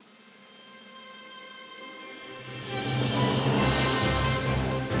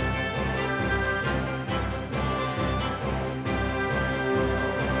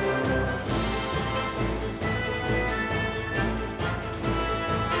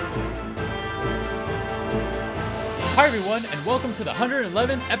Hi everyone, and welcome to the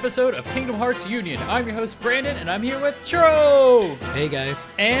 111th episode of Kingdom Hearts Union. I'm your host Brandon, and I'm here with Churro! Hey guys.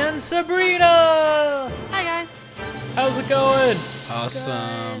 And Sabrina! Hi guys. How's it going?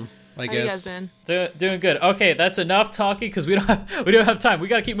 Awesome. I How you guess. guys been? Doing good. Okay, that's enough talking because we don't have time. We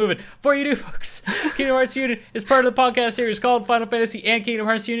gotta keep moving. For you new folks, Kingdom Hearts Union is part of the podcast series called Final Fantasy and Kingdom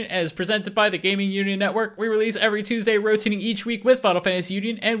Hearts Union, and is presented by the Gaming Union Network. We release every Tuesday, rotating each week with Final Fantasy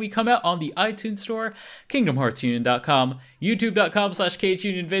Union, and we come out on the iTunes Store, KingdomHeartsUnion.com,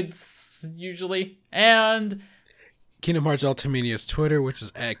 YouTube.com/KHUnionVids usually, and Kingdom Hearts Ultimania's Twitter, which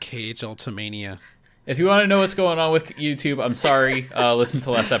is at KHUltimania. if you want to know what's going on with YouTube, I'm sorry, listen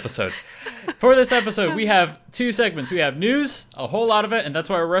to last episode. For this episode, we have two segments. We have news, a whole lot of it, and that's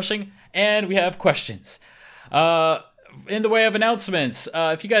why we're rushing, and we have questions. In the way of announcements,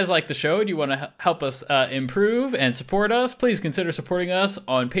 if you guys like the show and you want to help us improve and support us, please consider supporting us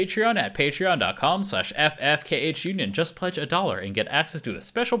on Patreon at patreon.com/FFKHUnion. Just pledge $1 and get access to a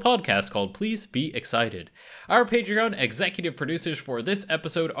special podcast called Please Be Excited. Our Patreon executive producers for this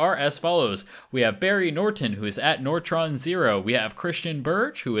episode are as follows. We have Barry Norton, who is at Nortron0. We have Christian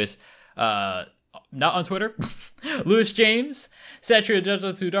Burge, who is not on Twitter. Lewis James, Satria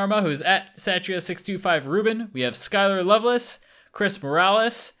Jujutsu Dharma, who's at Satria625 Ruben. We have Skylar Lovelace, Chris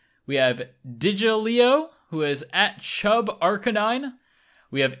Morales. We have Digileo, who is at Chubb Arcanine.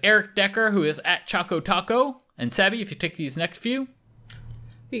 We have Eric Decker, who is at Choco Taco. And Sabby, if you take these next few.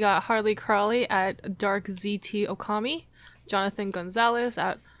 We got Harley Crawley at Dark ZT Okami, Jonathan Gonzalez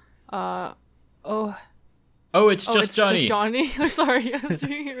at It's just Johnny. Sorry, I was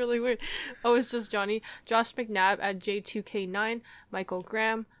doing it really weird. It's just Johnny. Josh McNabb at J2K9, Michael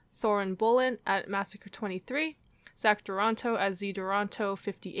Graham, Thorin Bolin at Massacre23, Zach Duranto at Z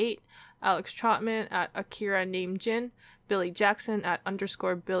Duranto58, Alex Trotman at Akira Name Jin, Billy Jackson at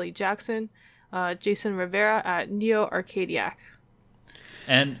 _Billy Jackson, Jason Rivera at Neo Arcadiac.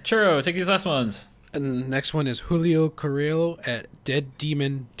 And Churro, take these last ones. And the next one is Julio Carrillo at Dead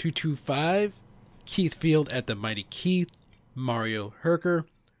Demon 225, Keith Field at The Mighty Keith, Mario Herker,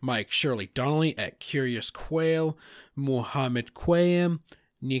 Mike Shirley Donnelly at Curious Quail, Muhammad Quayam,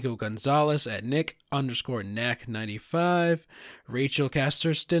 Nico Gonzalez at Nick_Knack95, Rachel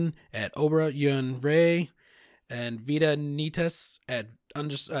Casterston at Obra Yun Ray, and Vita Nitas at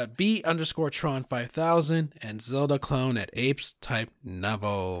V_Tron5000, and Zelda Clone at Apes Type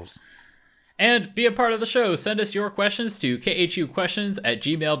Novels. And be a part of the show. Send us your questions to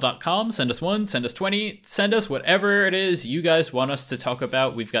khuquestions@gmail.com. Send us 1, send us 20, send us whatever it is you guys want us to talk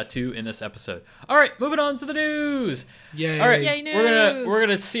about. We've got 2 in this episode. All right, moving on to the news. Yay. All right, Yay, news. we're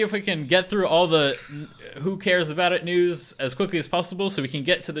gonna see if we can get through all the who cares about it news as quickly as possible so we can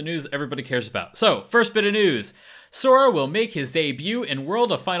get to the news everybody cares about. So, first bit of news. Sora will make his debut in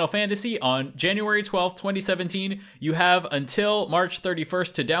World of Final Fantasy on January 12th, 2017. You have until March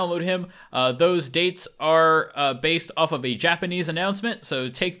 31st to download him. Those dates are based off of a Japanese announcement, so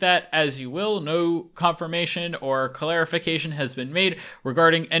take that as you will. No confirmation or clarification has been made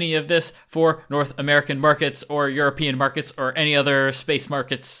regarding any of this for North American markets or European markets or any other space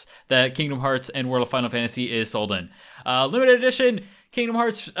markets that Kingdom Hearts and World of Final Fantasy is sold in. Limited edition Kingdom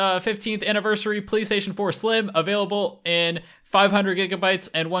Hearts 15th Anniversary PlayStation 4 Slim, available in 500 gigabytes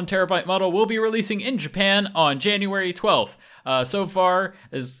and 1 terabyte model, will be releasing in Japan on January 12th. So far,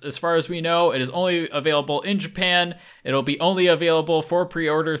 as far as we know, it is only available in Japan. It'll be only available for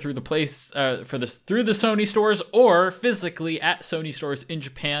pre-order through the through the Sony stores or physically at Sony stores in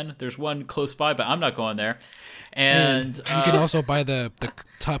Japan. There's one close by, but I'm not going there. And you can also buy the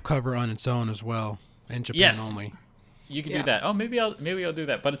top cover on its own as well in Japan only. You can do that. Oh, maybe I'll do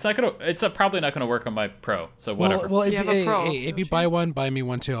that. But it's probably not gonna work on my Pro. So whatever. Well, if you buy one, buy me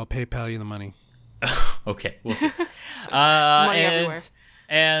one too. I'll PayPal you the money. Okay, we'll see. money everywhere.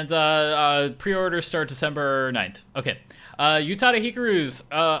 And pre-orders start December 9th. Okay. Utada Hikaru's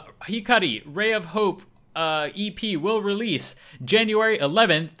Hikari Ray of Hope EP will release January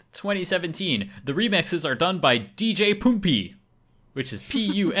 11th, 2017. The remixes are done by DJ Pumpee, which is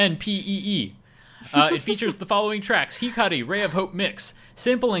Punpee. It features the following tracks: Hikari Ray of Hope Mix,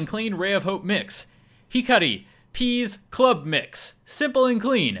 Simple and Clean Ray of Hope Mix, Hikari Peas Club Mix, Simple and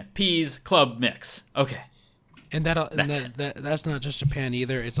Clean Peas Club Mix. Okay. And that's not just Japan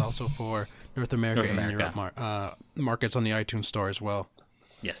either. It's also for North America and Europe markets on the iTunes Store as well.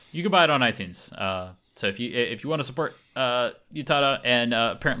 Yes, you can buy it on iTunes. So if you want to support Utada and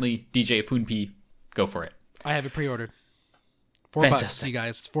apparently DJ Punpee, go for it. I have it pre-ordered. $4, you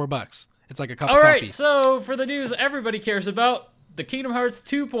guys. It's $4. It's like a cup of coffee. All right, so for the news everybody cares about, the Kingdom Hearts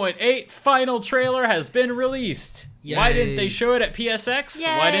 2.8 final trailer has been released. Yay. Why didn't they show it at PSX?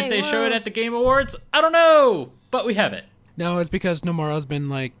 Yay, Why didn't they show it at the Game Awards? I don't know. but we have it. No, it's because Nomura's been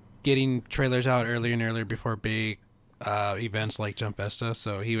like getting trailers out earlier and earlier before big events like Jump Festa,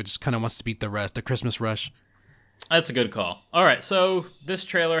 so he just kind of wants to beat the Christmas rush. That's a good call. All right, so this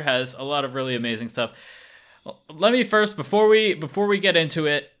trailer has a lot of really amazing stuff. Let me first, before we get into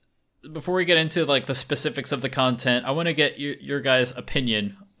it, before we get into like the specifics of the content, I want to get your guys'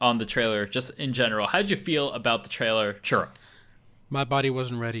 opinion on the trailer, just in general. How did you feel about the trailer, Churro? My body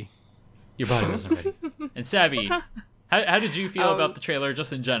wasn't ready. Your body wasn't ready. And Savvy, how did you feel about the trailer,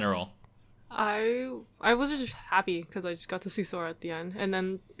 just in general? I was just happy because I just got to see Sora at the end, and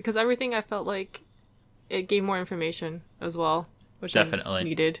then because everything I felt like it gave more information as well, which definitely I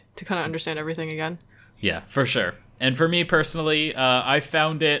needed to kind of understand everything again. Yeah, for sure. And for me personally, I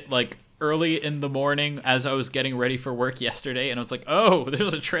found it like early in the morning as I was getting ready for work yesterday, and I was like, "Oh,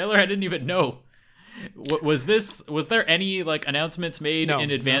 there's a trailer I didn't even know." Was there any like announcements made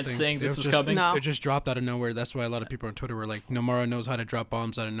in advance nothing. saying this was just, coming? No. It just dropped out of nowhere. That's why a lot of people on Twitter were like, "Nomura knows how to drop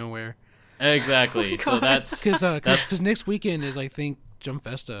bombs out of nowhere." Exactly. So that's because next weekend is, I think, Jump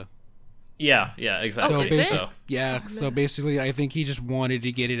Festa. Yeah, exactly. So basically, I think he just wanted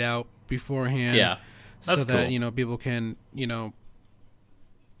to get it out beforehand. Yeah, that's so that cool. People can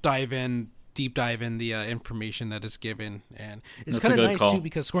deep dive in the information that is given, and it's kind of nice call. too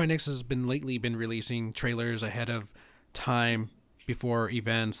because Square Enix has lately been releasing trailers ahead of time before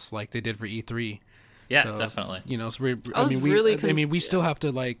events like they did for E3. Yeah, so, definitely. We still have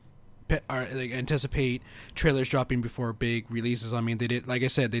to like anticipate trailers dropping before big releases. I mean, they did, like I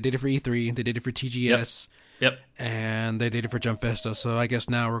said, they did it for E3, they did it for TGS, yep, and they did it for Jump Festa. So I guess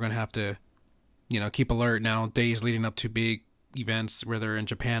now we're gonna have to, keep alert now, days leading up to big events, whether in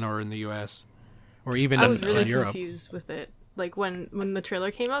Japan or in the US, or even I was really in Europe. confused with it, like when the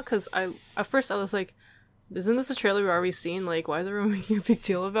trailer came out, because at first I was like, "Isn't this a trailer we've already seen? Like, why is everyone making a big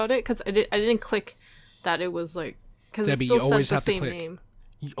deal about it?" Because I didn't click that it was like, because it still said the same name.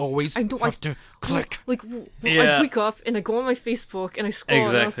 You always have to click. Like, I wake up and I go on my Facebook and I scroll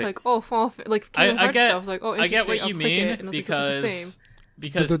and I was like, oh, like Kingdom Hearts stuff. I was like, oh, interesting. I get what you mean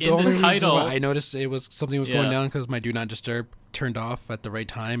because the only title, I noticed it was something was going down because my Do Not Disturb turned off at the right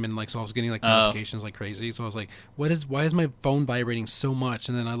time, and like so I was getting like notifications like crazy. So I was like, why is my phone vibrating so much?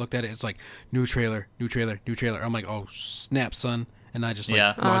 And then I looked at it, it's like new trailer. I'm like, oh snap, son. And I just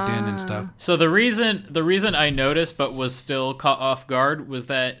logged in and stuff. So the reason I noticed but was still caught off guard was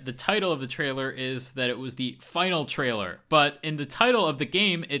that the title of the trailer is that it was the final trailer. But in the title of the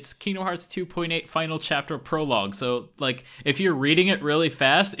game, it's Kingdom Hearts 2.8 Final Chapter Prologue. So like if you're reading it really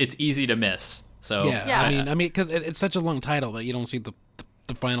fast, it's easy to miss. So yeah. I mean because it's such a long title that you don't see the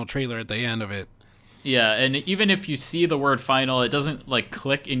final trailer at the end of it. Yeah, and even if you see the word final, it doesn't like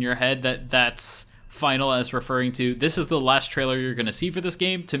click in your head that that's final as referring to this is the last trailer you're going to see for this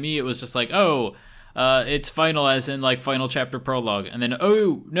game. To me, it was just like, it's final as in like final chapter prologue, and then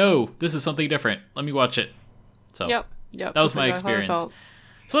oh no, this is something different. Let me watch it. So yep, that was my experience.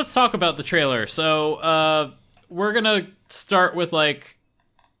 So let's talk about the trailer. So we're gonna start with like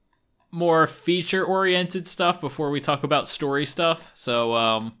more feature oriented stuff before we talk about story stuff.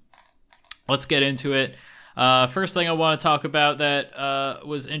 So let's get into it. First thing I want to talk about that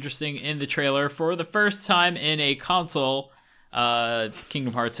was interesting in the trailer, for the first time in a console,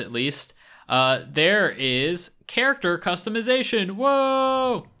 Kingdom Hearts at least, there is character customization.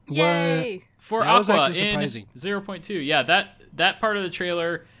 Whoa! Yay! For Aqua in 0.2. Yeah, that part of the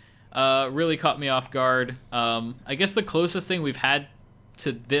trailer really caught me off guard. I guess the closest thing we've had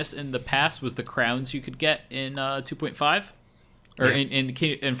to this in the past was the crowns you could get in 2.5, or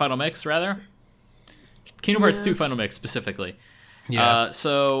in Final Mix rather. Kingdom Hearts 2 Final Mix specifically. Yeah.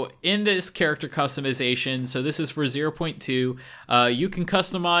 So in this character customization, so this is for 0.2, you can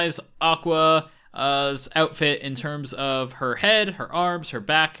customize Aqua's outfit in terms of her head, her arms, her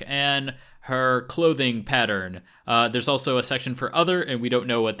back, and her clothing pattern. There's also a section for other, and we don't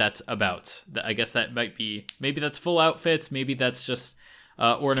know what that's about. I guess that might be, maybe that's full outfits, maybe that's just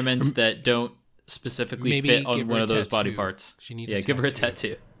ornaments that don't specifically fit on one of those body parts. She needs give her a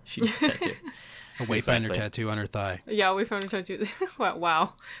tattoo. She needs a tattoo. A Wayfinder tattoo on her thigh. Yeah, Wayfinder tattoo.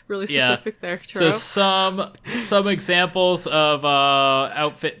 Wow, really specific there, So Churro. some examples of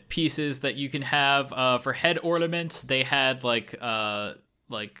outfit pieces that you can have for head ornaments. They had like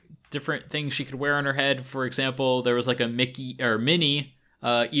different things she could wear on her head. For example, there was like a Mickey or Minnie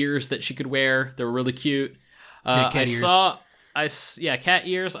ears that she could wear. They were really cute. Cat ears. Cat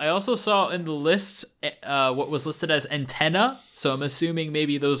ears. I also saw in the list what was listed as antenna, so I'm assuming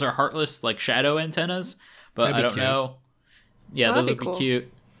maybe those are heartless, like shadow antennas, but I don't know. Yeah, those would be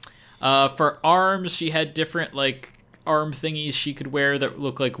cute. For arms, she had different like arm thingies she could wear that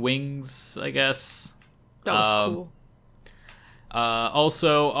look like wings, I guess. That was cool.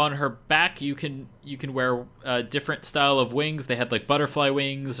 Also on her back, you can wear a different style of wings. They had like butterfly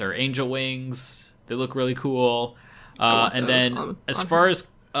wings or angel wings. They look really cool. And then as far as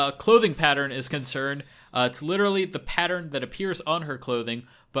clothing pattern is concerned, it's literally the pattern that appears on her clothing.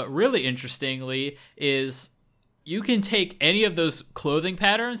 But really interestingly is you can take any of those clothing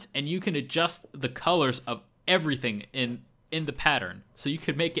patterns and you can adjust the colors of everything in the pattern. So you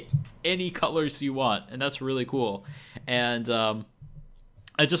could make it any colors you want, and that's really cool. And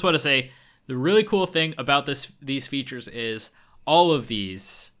I just want to say the really cool thing about these features is all of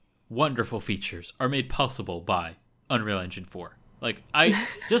these wonderful features are made possible by Unreal Engine 4. Like, I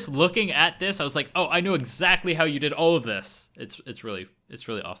just looking at this, I was like, oh, I know exactly how you did all of this. It's really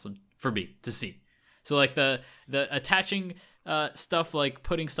awesome for me to see. So like the attaching stuff, like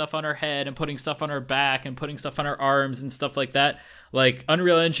putting stuff on her head and putting stuff on her back and putting stuff on her arms and stuff like that. Like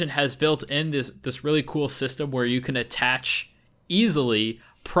Unreal Engine has built in this really cool system where you can attach easily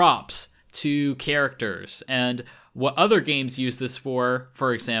props to characters. And what other games use this for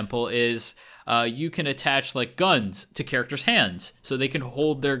example, is you can attach like guns to characters' hands so they can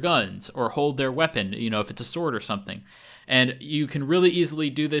hold their guns or hold their weapon, if it's a sword or something. And you can really easily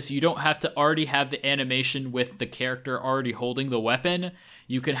do this. You don't have to already have the animation with the character already holding the weapon.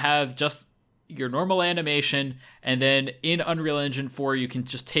 You can have just your normal animation, and then in Unreal Engine 4, you can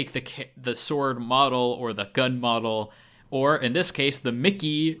just take the sword model or the gun model, or in this case, the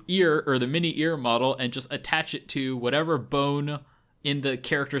Mickey ear or the mini ear model, and just attach it to whatever bone in the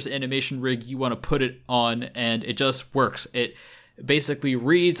character's animation rig you want to put it on, and it just works. It basically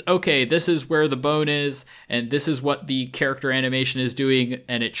reads, okay, this is where the bone is, and this is what the character animation is doing,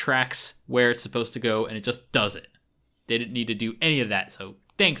 and it tracks where it's supposed to go, and it just does it. They didn't need to do any of that, so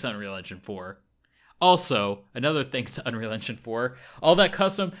thanks, Unreal Engine 4. Also, another thanks to Unreal Engine 4, all that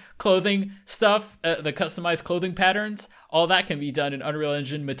custom clothing stuff, the customized clothing patterns, all that can be done in Unreal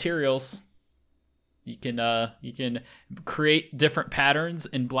Engine Materials. You can create different patterns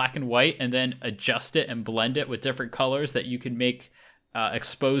in black and white and then adjust it and blend it with different colors that you can make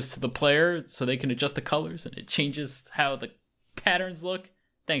exposed to the player so they can adjust the colors and it changes how the patterns look.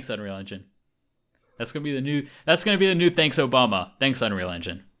 Thanks, Unreal Engine. That's gonna be the new thanks, Obama. Thanks, Unreal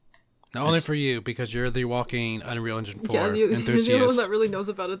Engine. Not only for you, because you're the walking Unreal Engine 4 you're the enthusiast. only one that really knows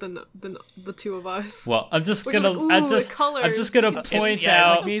about it than the two of us. Well, I'm just Which gonna is like, I'm just gonna point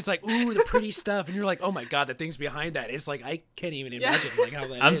out. Like me, it's like, ooh, the pretty stuff, and you're like, oh my god, the things behind that. It's like I can't even imagine like how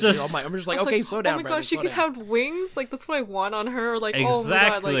that I'm is. just like, okay, slow down. Oh my gosh, she could have wings. Like that's what I want on her. Like Exactly. oh my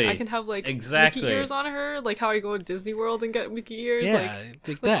god, like I can have like Mickey ears on her. Like how I go to Disney World and get Mickey ears. Yeah, like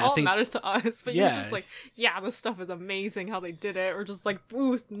that. that's all that matters to us. But yeah. you're just like, yeah, this stuff is amazing how they did it, or just like,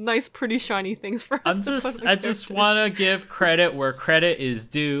 ooh, nice, pretty, shiny things for us. I just want to give credit where credit is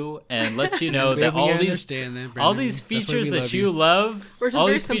due and let you know that all these features that you love, all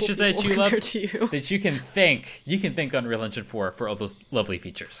these features that you love, that you can thank Unreal Engine 4 for all those lovely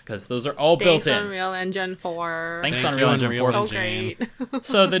features, because those are all built in. Unreal Engine 4. Thanks, Unreal Engine 4. So great.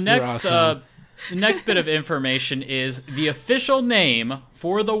 So the next the next bit of information is the official name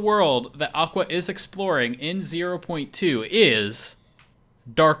for the world that Aqua is exploring in 0.2 is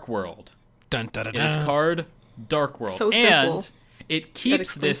Dark World. Dun, dun, dun, It is called Dark World. So simple. And it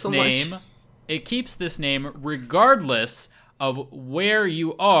keeps this name. It keeps this name regardless of where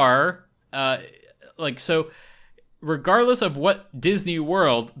you are. Regardless of what Disney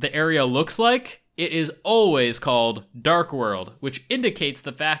World the area looks like, it is always called Dark World, which indicates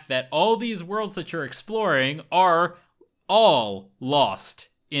the fact that all these worlds that you're exploring are all lost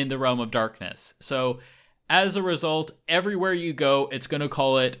in the realm of darkness. So as a result, everywhere you go, it's going to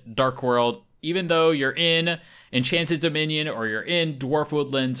call it Dark World, even though you're in Enchanted Dominion, or you're in Dwarf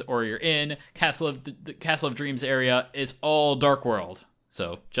Woodlands, or you're in the Castle of Dreams area. It's all Dark World.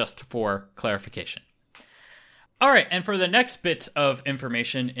 So just for clarification. All right, and for the next bit of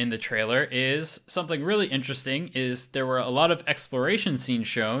information in the trailer is something really interesting. Is there were a lot of exploration scenes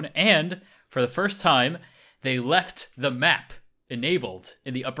shown, and for the first time, they left the map enabled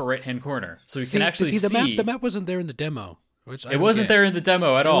in the upper right-hand corner, so you can actually see. The map wasn't there in the demo. It wasn't there in the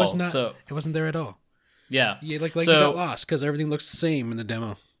demo at all. It wasn't there at all. Yeah. Like you got lost because everything looks the same in the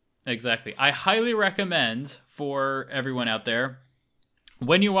demo. Exactly. I highly recommend for everyone out there,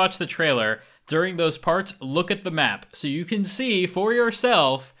 when you watch the trailer, during those parts, look at the map so you can see for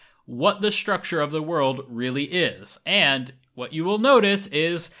yourself what the structure of the world really is. And what you will notice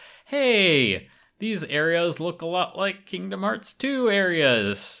is, hey, these areas look a lot like Kingdom Hearts 2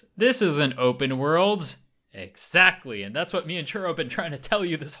 areas. This is an open world. Exactly. And that's what me and Churro have been trying to tell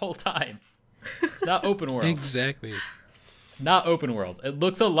you this whole time. It's not open world. Exactly. It's not open world. It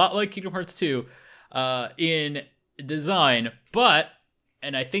looks a lot like Kingdom Hearts 2. in design, but,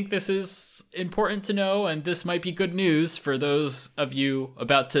 and I think this is important to know, and this might be good news for those of you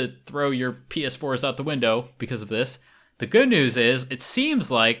about to throw your PS4s out the window because of this. The good news is, it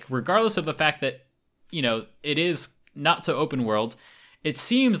seems like, regardless of the fact that, you know, it is not so open world, it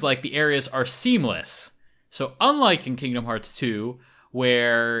seems like the areas are seamless. So unlike in Kingdom Hearts 2,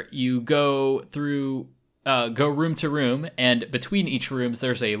 where you go through, go room to room, and between each rooms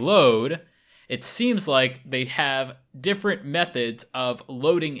there's a load, it seems like they have different methods of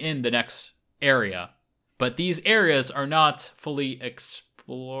loading in the next area. But these areas are not fully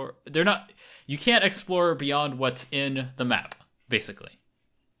you can't explore beyond what's in the map, basically.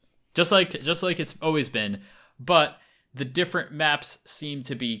 Just like it's always been, but the different maps seem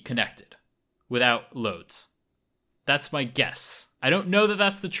to be connected without loads. That's my guess. I don't know that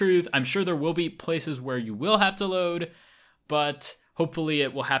that's the truth. I'm sure there will be places where you will have to load, but hopefully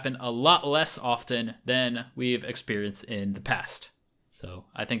it will happen a lot less often than we've experienced in the past. So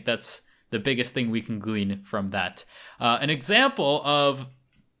I think that's the biggest thing we can glean from that. An example of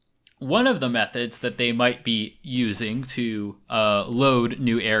one of the methods that they might be using to load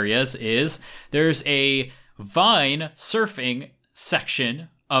new areas is there's a Vine surfing section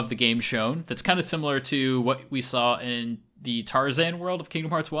of the game shown that's kind of similar to what we saw in the Tarzan world of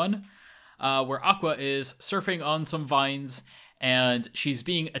Kingdom Hearts 1, where Aqua is surfing on some vines and she's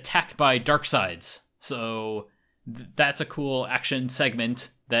being attacked by Darksides. So that's a cool action segment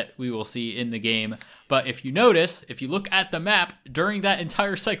that we will see in the game. But if you notice, if you look at the map during that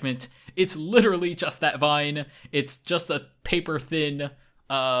entire segment, it's literally just that vine. It's just a paper thin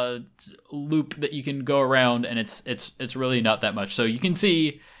loop that you can go around, and it's really not that much. So you can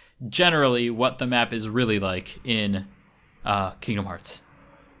see generally what the map is really like in Kingdom Hearts.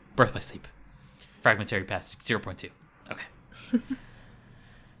 Birth by Sleep. Fragmentary Passage 0.2. Okay.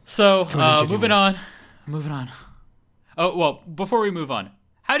 So moving on. Oh, well, before we move on,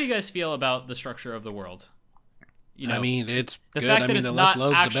 how do you guys feel about the structure of the world? You know, I mean, it's the good. fact I that mean, it's the not less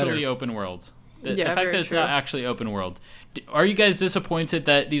loads, the actually better. open world. The Yeah, fact that very it's true. not actually open world. Are you guys disappointed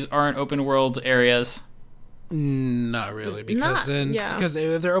that these aren't open world areas? Not really, because because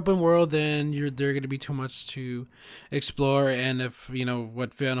if they're open world, then they're going to be too much to explore. And if you know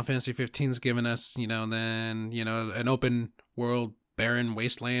what Final Fantasy 15's given us, you know, then you know an open world, barren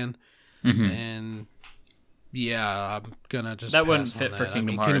wasteland, and yeah, I'm gonna just That pass wouldn't on fit for that.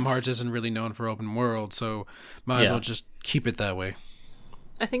 Kingdom Kingdom Hearts. Hearts isn't really known for open world, so might as well just keep it that way.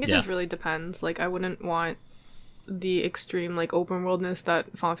 I think it just really depends. Like, I wouldn't want the extreme, like, open worldness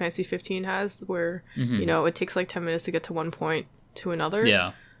that Final Fantasy 15 has, where, you know, it takes, like, 10 minutes to get to one point to another.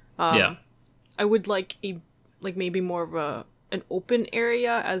 Yeah. I would like maybe more of an open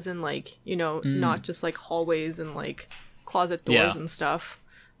area, as in, like, you know, not just, like, hallways and, like, closet doors and stuff,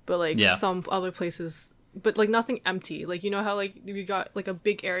 but, like, some other places, but, like, nothing empty. Like, you know how, like, you got, like, a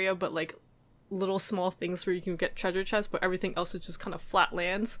big area, but, like, little small things where you can get treasure chests, but everything else is just kind of flat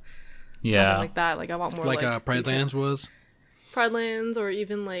lands. Nothing like that. Like, I want more like Pride Lands was. Pride Lands, or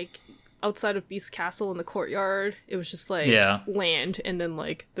even like outside of Beast Castle in the courtyard, it was just like land, and then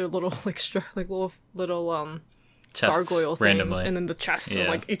like their little like little Chests gargoyle things, randomly. and then the chests in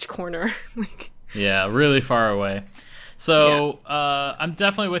like each corner. Like, yeah, really far away. So I'm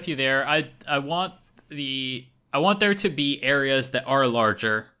definitely with you there. I want there to be areas that are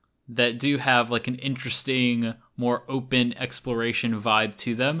larger, that do have like an interesting, more open exploration vibe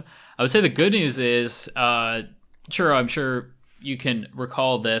to them. I would say the good news is, sure, I'm sure you can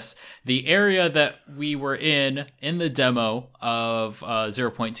recall this, the area that we were in the demo of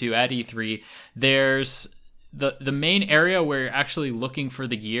 0.2 at E3, there's the main area where you're actually looking for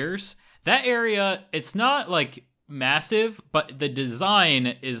the gears. That area, it's not like massive, but the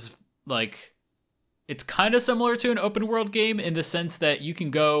design is like, it's kind of similar to an open world game in the sense that you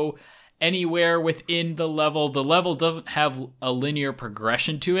can go anywhere within the level. The level doesn't have a linear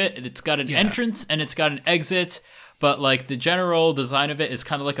progression to it. It's got an entrance and it's got an exit, but like the general design of it is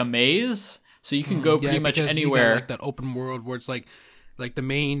kind of like a maze. So you can go pretty much anywhere. You got, like, that open world where it's like the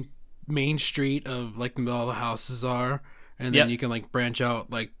main street of like all the houses are, and then you can like branch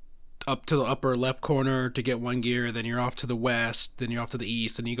out like up to the upper left corner to get one gear, then you're off to the west, then you're off to the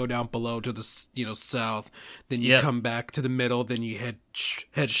east, and you go down below to the south, then you come back to the middle, then you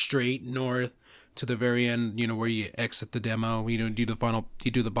head straight north to the very end, you know, where you exit the demo. You do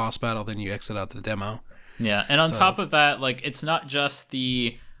the boss battle, then you exit out the demo. Yeah, and on top of that, like, it's not just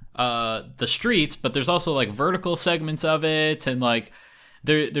the streets, but there's also like vertical segments of it, and like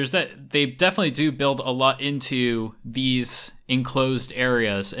there's that they definitely do build a lot into these enclosed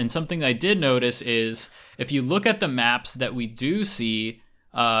areas. And something I did notice is if you look at the maps that we do see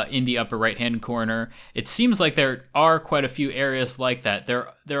in the upper right-hand corner. It seems like there are quite a few areas like that.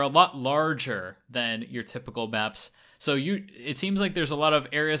 They're a lot larger than your typical maps. So it seems like there's a lot of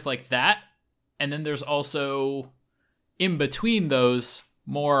areas like that, and then there's also in between those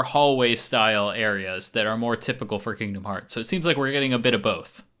more hallway-style areas that are more typical for Kingdom Hearts. So it seems like we're getting a bit of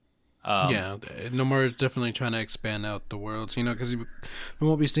both. Yeah, Nomura is definitely trying to expand out the worlds, because from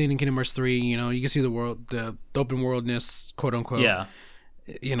what we've seen in Kingdom Hearts 3, you can see the open worldness, quote unquote. Yeah.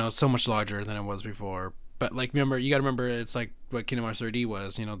 So much larger than it was before. But you got to remember, it's like what Kingdom Hearts 3D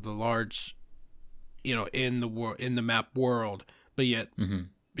was, the large, in the map world, but yet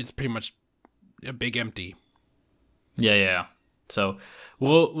it's pretty much a big empty. Yeah. So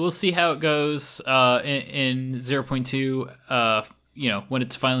we'll see how it goes in 0.2. When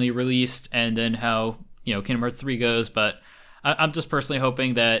it's finally released, and then how, Kingdom Hearts 3 goes. But I'm just personally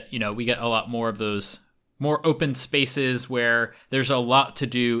hoping that, we get a lot more of those more open spaces where there's a lot to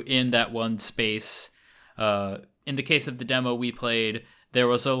do in that one space. In the case of the demo we played, there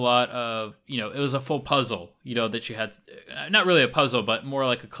was a lot of, it was a full puzzle, that you had, not really a puzzle, but more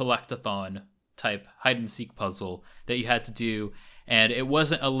like a collect-a-thon type hide and seek puzzle that you had to do. And it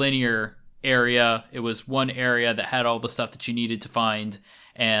wasn't a linear area. It was one area that had all the stuff that you needed to find,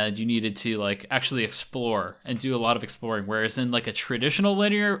 and you needed to actually explore and do a lot of exploring. Whereas in a traditional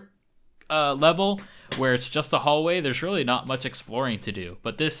linear level where it's just a hallway, there's really not much exploring to do.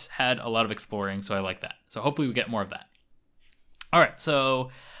 But this had a lot of exploring, so I like that. So hopefully we get more of that. All right,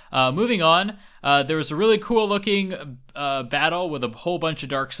 so moving on, there was a really cool looking battle with a whole bunch of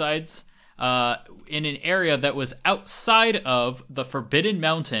dark sides in an area that was outside of the Forbidden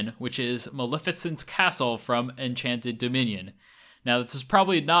Mountain, which is Maleficent's castle from Enchanted Dominion. Now, this is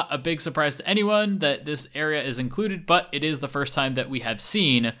probably not a big surprise to anyone that this area is included, but it is the first time that we have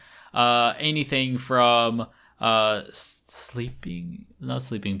seen anything from not Sleeping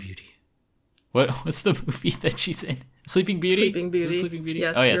Beauty. What's the movie that she's in? Sleeping Beauty? Sleeping Beauty. Sleeping Beauty?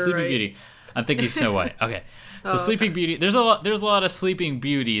 Yes, oh yeah, you're Sleeping right. Beauty. I'm thinking Snow White. Okay. So Sleeping Beauty. There's a lot of Sleeping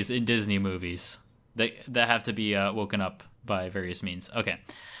Beauties in Disney movies that have to be woken up by various means. Okay.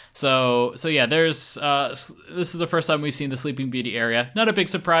 So yeah, there's this is the first time we've seen the Sleeping Beauty area. Not a big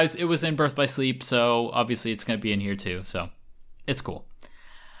surprise. It was in Birth by Sleep, so obviously it's going to be in here too. So it's cool.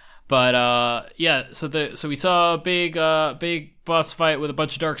 But yeah, so we saw a big boss fight with a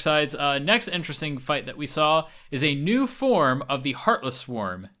bunch of dark sides. Next interesting fight that we saw is a new form of the Heartless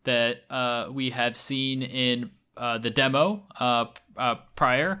Swarm that we have seen in the demo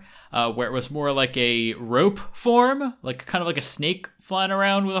prior, where it was more like a rope form, kind of like a snake flying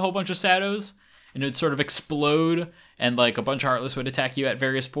around with a whole bunch of shadows, and it would sort of explode, and a bunch of Heartless would attack you at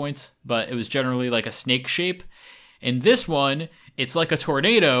various points, but it was generally like a snake shape. In this one, it's like a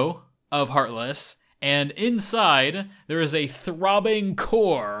tornado of Heartless, and inside there is a throbbing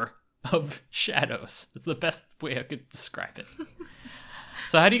core of shadows. That's the best way I could describe it.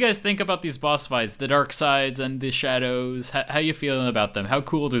 So how do you guys think about these boss fights, the dark sides and the shadows? How you feeling about them? How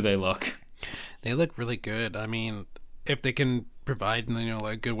cool do they look? They look really good. I mean, if they can provide,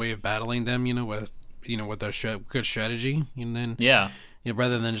 a good way of battling them, with a good strategy, and then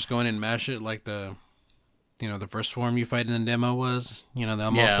rather than just going and mash it like the first swarm you fight in the demo was, I'm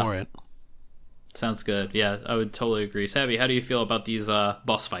all for it. Sounds good. Yeah, I would totally agree. Savvy, how do you feel about these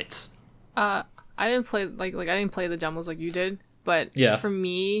boss fights? I didn't play I didn't play the demos like you did, but for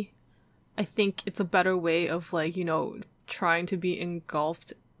me, I think it's a better way of trying to be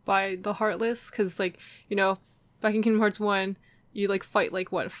engulfed by the Heartless, because back in Kingdom Hearts 1, you fight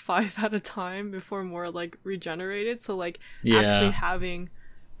 5 at a time before more regenerated. So actually having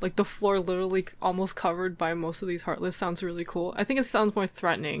the floor literally almost covered by most of these Heartless sounds really cool. I think it sounds more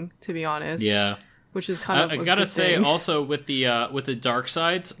threatening, to be honest. Yeah. Which is kind of I gotta say also with the dark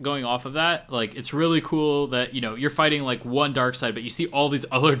sides, going off of that, it's really cool that you're fighting one dark side, but you see all these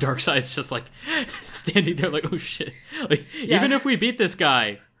other dark sides just standing there oh shit, even if we beat this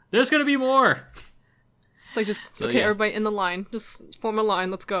guy, there's gonna be more. It's everybody in the line, just form a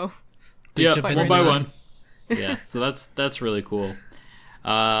line, let's go. Yeah, one by one. Yeah, so that's really cool.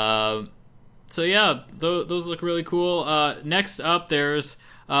 So yeah, those look really cool. Next up, there's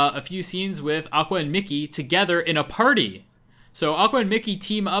a few scenes with Aqua and Mickey together in a party. So Aqua and Mickey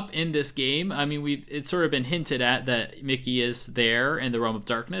team up in this game. I mean, it's sort of been hinted at that Mickey is there in the Realm of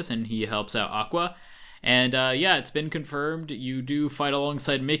Darkness, and he helps out Aqua. And yeah, it's been confirmed. You do fight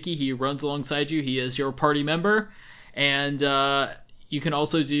alongside Mickey. He runs alongside you. He is your party member. And you can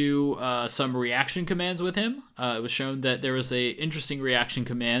also do some reaction commands with him. It was shown that there was a interesting reaction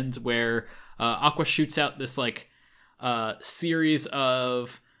command where Aqua shoots out this series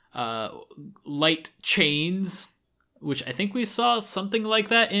of light chains which I think we saw something like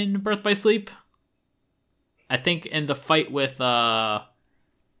that in Birth by Sleep. I think in the fight with Terra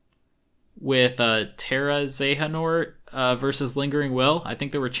Xehanort versus Lingering Will, I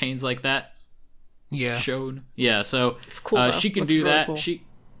think there were chains like that. Yeah. Shown. Yeah, so It's cool. she can Looks do really that. cool.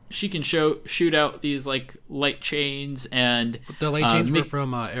 She can shoot out these like light chains, and The light chains were Mick-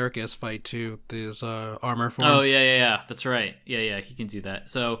 from Erika's fight too. His armor form. Oh yeah. That's right. Yeah, he can do that.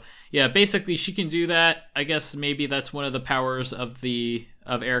 So yeah, basically she can do that. I guess maybe that's one of the powers of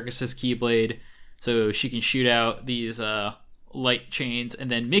Ericus's Keyblade. So she can shoot out these light chains,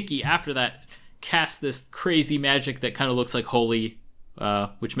 and then Mickey after that casts this crazy magic that kind of looks like holy,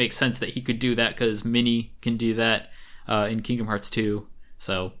 which makes sense that he could do that because Minnie can do that in Kingdom Hearts 2.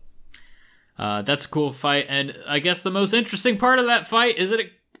 So that's a cool fight, and I guess the most interesting part of that fight is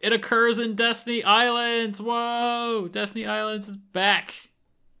it occurs in Destiny Islands. Whoa, Destiny Islands is back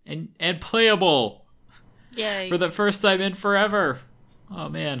and playable Yay. for the first time in forever. Oh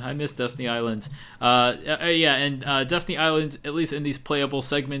man, I miss Destiny Islands. Destiny Islands, at least in these playable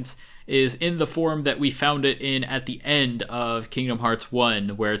segments, is in the form that we found it in at the end of Kingdom Hearts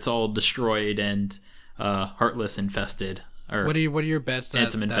 1, where it's all destroyed and Heartless infested. Or What are your bets that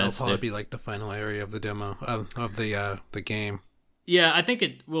Handsome that'll infested. probably be like the final area of the demo of the game? Yeah, I think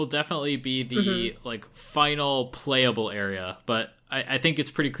it will definitely be the like final playable area, but I think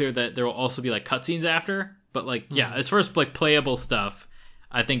it's pretty clear that there will also be like cutscenes after. But like, yeah, as far as like playable stuff,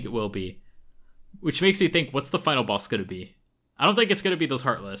 I think it will be. Which makes me think, what's the final boss going to be? I don't think it's going to be those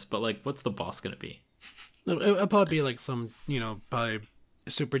Heartless, but like, what's the boss going to be? It'll probably be like some, probably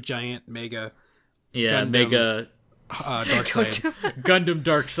super giant mega Yeah, Gundam. Mega dark side. Gundam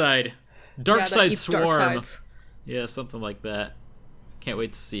Dark Side. Dark Yeah, that Side eats Swarm. dark sides. Yeah, something like that. Can't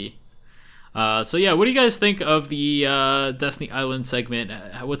wait to see. So yeah, what do you guys think of the Destiny Island segment?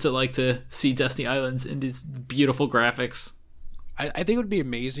 What's it like to see Destiny Islands in these beautiful graphics? I think it would be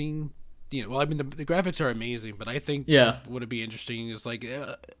amazing. Well, I mean, the graphics are amazing, but I think Yeah. what would be interesting is like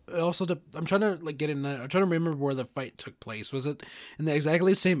also I'm trying to like I'm trying to remember where the fight took place. Was it in the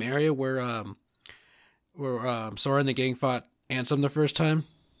exactly same area where Sora and the gang fought Ansem the first time?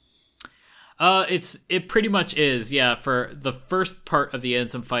 It pretty much is, yeah. For the first part of the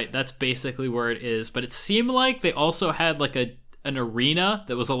Ansem fight, that's basically where it is. But it seemed like they also had like an arena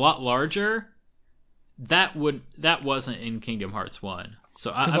that was a lot larger. That wasn't in Kingdom Hearts 1.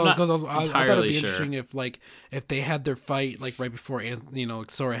 So I'm not I thought entirely it'd be sure. interesting if they had their fight like right before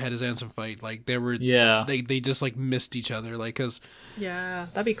Sora had his Ansem fight, like Yeah. they just like missed each other, like because Yeah,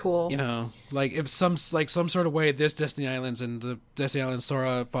 that'd be cool. like if some sort of way this Destiny Islands and the Destiny Islands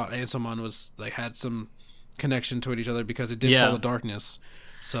Sora fought Ansem on was like had some connection to each other because it did Yeah. follow darkness.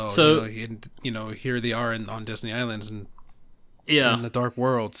 So here they are on Destiny Islands and Yeah. in the dark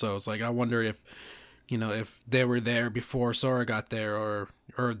world. So it's like I wonder if they were there before Sora got there, or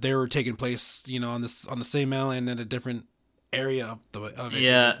they were taking place, on the same island in a different area of it.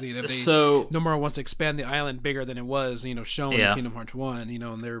 Yeah. So Nomura wants to expand the island bigger than it was, shown Yeah. in Kingdom Hearts 1,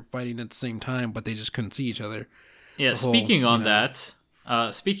 and they're fighting at the same time, but they just couldn't see each other. yeah, the whole, speaking on you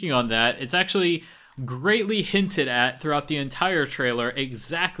know- that, it's actually greatly hinted at throughout the entire trailer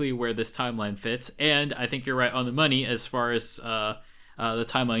exactly where this timeline fits, and I think you're right on the money as far as the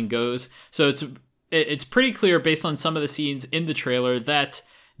timeline goes. So it's pretty clear based on some of the scenes in the trailer that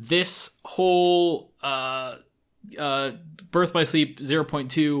this whole Birth by Sleep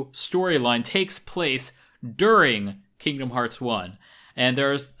 0.2 storyline takes place during Kingdom Hearts 1. And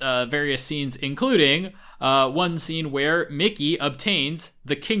there's various scenes, including one scene where Mickey obtains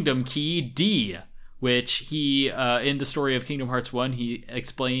the Kingdom Key D, which he, in the story of Kingdom Hearts 1, he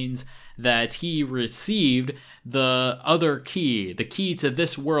explains that he received the other key, the key to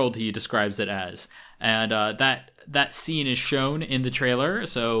this world, he describes it as. And that scene is shown in the trailer.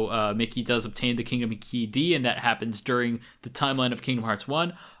 So Mickey does obtain the Kingdom Key D, and that happens during the timeline of Kingdom Hearts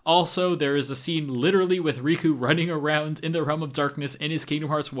 1. Also, there is a scene literally with Riku running around in the Realm of Darkness in his Kingdom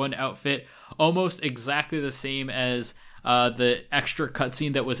Hearts 1 outfit, almost exactly the same as the extra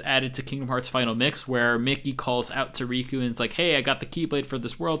cutscene that was added to Kingdom Hearts Final Mix, where Mickey calls out to Riku and it's like, hey, I got the Keyblade for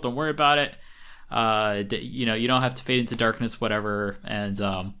this world, don't worry about it. You don't have to fade into darkness, whatever.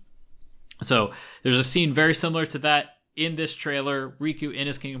 And so there's a scene very similar to that in this trailer. Riku in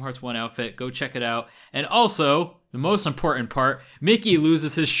his Kingdom Hearts 1 outfit. Go check it out. And also, the most important part, Mickey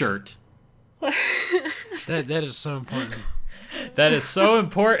loses his shirt. That is so important. That is so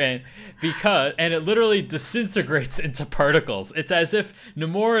important and it literally disintegrates into particles. It's as if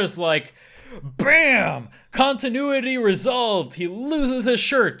Nomura's like, bam! Continuity resolved. He loses his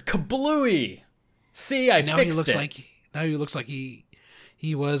shirt. Kablooey! See, I Now fixed he looks it. like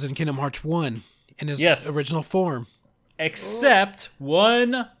he was in Kingdom Hearts 1 in his Yes. original form. Except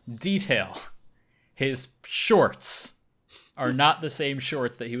one detail. His shorts are not the same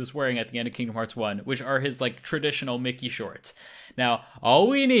shorts that he was wearing at the end of Kingdom Hearts 1, which are his like traditional Mickey shorts. Now, all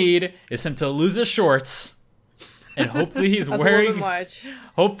we need is him to lose his shorts, and hopefully he's wearing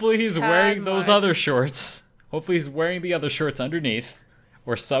those other shorts. Hopefully he's wearing the other shorts underneath,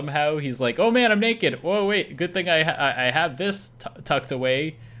 or somehow he's like, "Oh man, I'm naked. Whoa, wait, good thing I have this tucked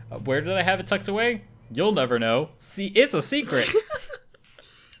away. Where did I have it tucked away? You'll never know. See, it's a secret."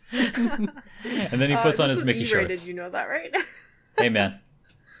 And then he puts on his Mickey E-rated, shorts. you know that, right? Hey man,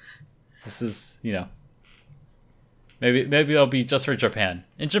 this is, maybe they'll be just for Japan.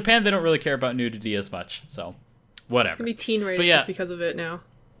 In Japan, they don't really care about nudity as much, so whatever. It's gonna be teen rated just because of it now.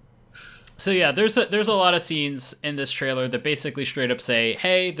 So yeah, there's a lot of scenes in this trailer that basically straight up say,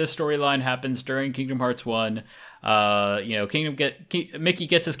 "Hey, this storyline happens during Kingdom Hearts 1. Mickey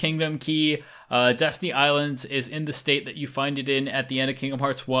gets his kingdom key. Destiny Islands is in the state that you find it in at the end of Kingdom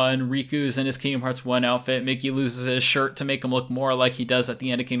Hearts 1. Riku's in his Kingdom Hearts 1 outfit. Mickey loses his shirt to make him look more like he does at the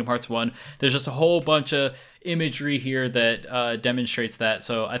end of Kingdom Hearts 1. There's just a whole bunch of imagery here that demonstrates that.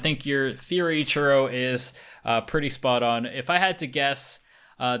 So I think your theory, Churro, is pretty spot on. If I had to guess,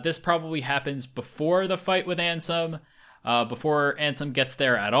 this probably happens before the fight with Ansem. Before Ansem gets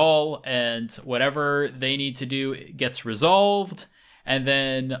there at all, and whatever they need to do gets resolved, and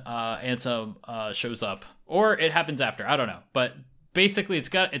then Ansem shows up, or it happens after. I don't know, but basically, it's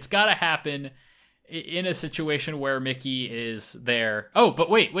got to happen in a situation where Mickey is there. Oh, but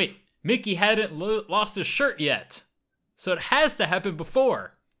wait, Mickey hadn't lost his shirt yet, so it has to happen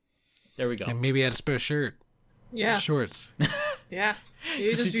before. There we go. And maybe he had a spare shirt. Yeah. Shorts. Yeah. He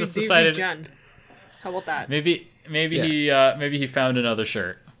just decided. How about that? Maybe he found another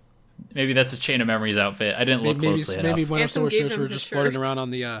shirt. Maybe that's his Chain of Memories outfit. I didn't look closely enough. Maybe one of those shirts were just shirt. floating around on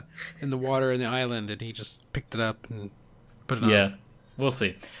the in the water in the island, and he just picked it up and put it on. Yeah, we'll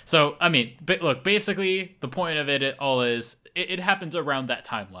see. So I mean, look, basically the point of it all is it happens around that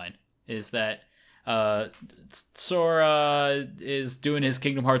timeline. Is that Sora is doing his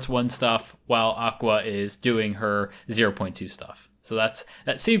Kingdom Hearts 1 stuff while Aqua is doing her 0.2 stuff. So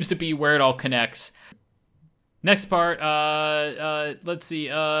that seems to be where it all connects. Next part, let's see.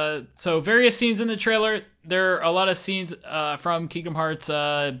 So various scenes in the trailer. There are a lot of scenes from Kingdom Hearts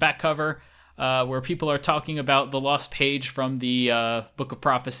back cover where people are talking about the lost page from the Book of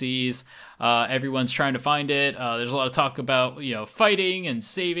Prophecies. Everyone's trying to find it. There's a lot of talk about, fighting and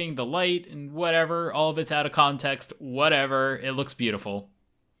saving the light and whatever. All of it's out of context. Whatever. It looks beautiful.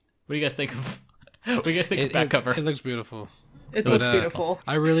 What do you guys think of? What do you guys think of back cover? It looks beautiful. It looks beautiful.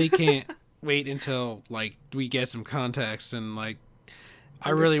 I really can't wait until we get some context and I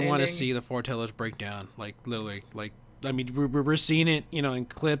really want to see the Foretellers breakdown. Literally, I mean we're seeing it, in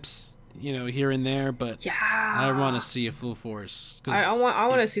clips, here and there, but yeah, I want to see a full force. I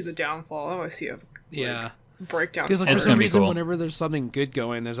want to see the downfall. I want to see a breakdown. Because for some reason, whenever there's something good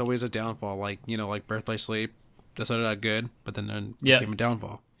going, there's always a downfall. Like Birth by Sleep, that started out good, but then became a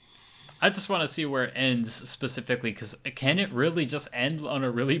downfall. I just want to see where it ends specifically, because can it really just end on a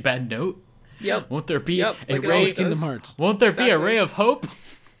really bad note? Yep. Won't there be a like ray? Kingdom Hearts. Won't there be a ray of hope?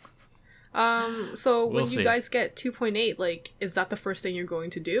 So when you guys get 2.8, is that the first thing you're going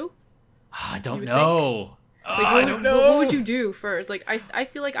to do? I don't know. I don't know. What would you do first? I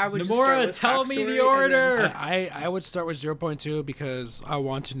feel like I would just start with tell me the backstory order. I would start with 0.2 because I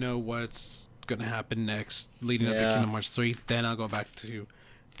want to know what's going to happen next leading up to Kingdom Hearts 3. Then I'll go back to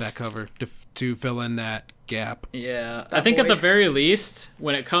that cover to fill in that gap. Yeah. I think at the very least,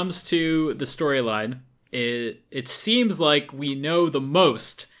 when it comes to the storyline, it seems like we know the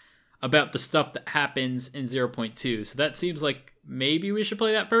most about the stuff that happens in 0.2. So that seems like maybe we should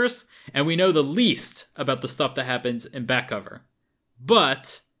play that first. And we know the least about the stuff that happens in back cover.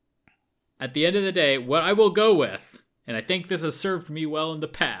 But at the end of the day, what I will go with, and I think this has served me well in the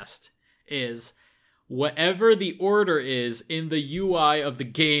past, is whatever the order is in the UI of the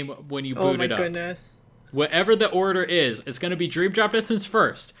game when you boot it up. Oh my goodness. Whatever the order is, it's going to be Dream Drop Distance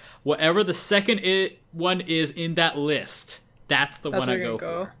first. Whatever the second one is in that list, that's the one I go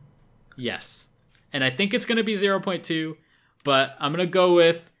for. Yes. And I think it's going to be 0.2, but I'm going to go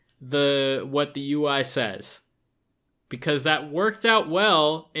with what the UI says. Because that worked out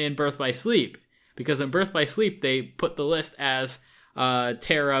well in Birth by Sleep. Because in Birth by Sleep, they put the list as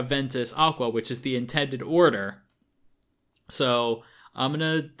Terra, Ventus, Aqua, which is the intended order. So I'm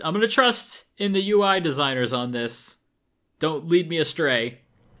gonna trust in the UI designers on this. Don't lead me astray.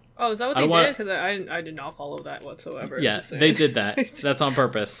 Oh, is that what they did? Because I did not follow that whatsoever. Yeah, they did that. That's on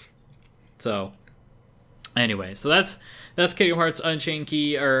purpose. So anyway, so that's Kingdom Hearts Unchained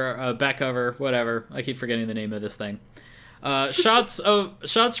Key or back cover, whatever. I keep forgetting the name of this thing. Shots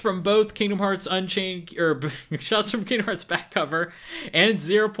from both Kingdom Hearts Unchained shots from Kingdom Hearts back cover and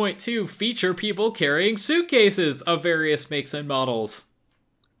 0.2 feature people carrying suitcases of various makes and models.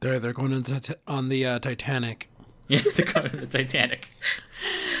 They're going on the Titanic. Yeah, they're going on the Titanic.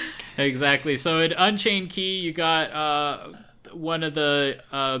 Exactly. So in Unchained Key, you got one of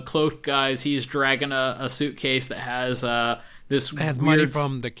the cloaked guys. He's dragging a suitcase that has this. It has money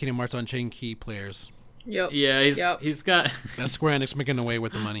from the Kingdom Hearts Unchained Key players. Yep. Yeah, he's got. That's Square Enix making away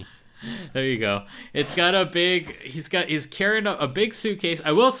with the money. There you go. It's got a big. He's carrying a big suitcase.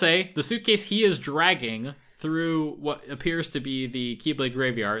 I will say the suitcase he is dragging through what appears to be the Keyblade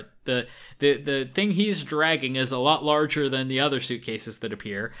Graveyard. The thing he's dragging is a lot larger than the other suitcases that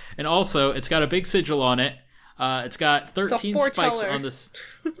appear, and also it's got a big sigil on it. It's got 13 spikes on this.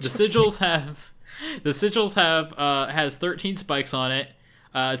 The sigils has 13 spikes on it.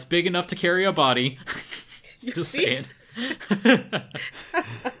 It's big enough to carry a body. Just saying.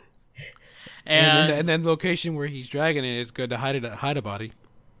 and then the location where he's dragging it is good to hide a body.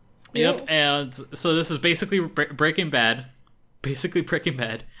 Yep, and so this is basically Breaking Bad. Basically Breaking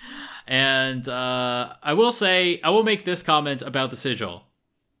Bad. And I will make this comment about the sigil.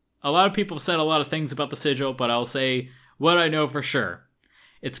 A lot of people have said a lot of things about the sigil, but I'll say what I know for sure.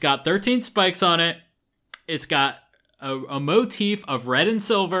 It's got 13 spikes on it. It's got a motif of red and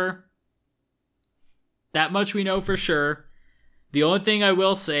silver. That much we know for sure. The only thing I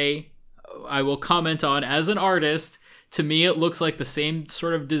will say, I will comment on as an artist, to me it looks like the same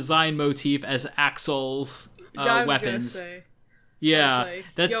sort of design motif as Axel's weapons. Yeah,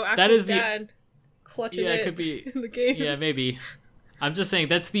 that is the clutching it could be in the game. Yeah, maybe. I'm just saying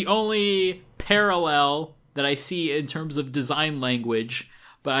that's the only parallel that I see in terms of design language,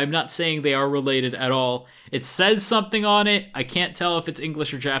 but I'm not saying they are related at all. It says something on it. I can't tell if it's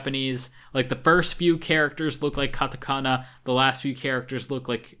English or Japanese. Like the first few characters look like katakana. The last few characters look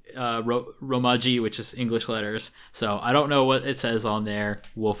like romaji, which is English letters. So I don't know what it says on there.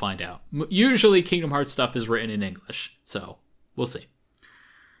 We'll find out. Usually Kingdom Hearts stuff is written in English, so we'll see.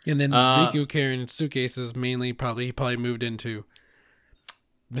 And then Riku carrying suitcases mainly probably moved into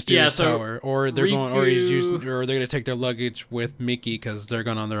Mysterious Tower, or they're they're going to take their luggage with Mickey because they're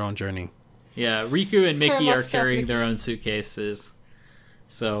going on their own journey. Yeah, Riku and Mickey are carrying their own suitcases.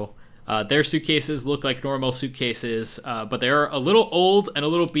 So their suitcases look like normal suitcases, but they are a little old and a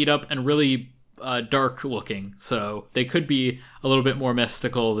little beat up and really dark looking. So they could be a little bit more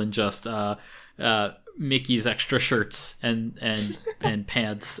mystical than just Mickey's extra shirts and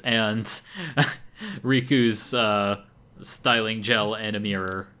pants and Riku's styling gel and a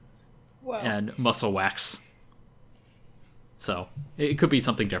mirror. Wow. And muscle wax. So it could be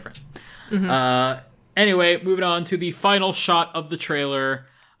something different. Anyway, moving on to the final shot of the trailer.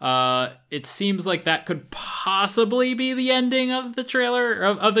 It seems like that could possibly be the ending of the trailer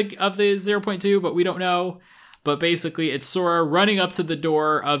of the 0.2, but we don't know. But basically, it's Sora running up to the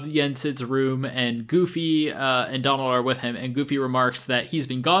door of Yen Sid's room, and Goofy and Donald are with him. And Goofy remarks that he's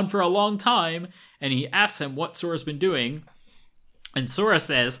been gone for a long time, and he asks him what Sora's been doing. And Sora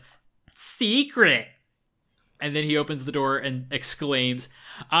says, "Secret." And then he opens the door and exclaims,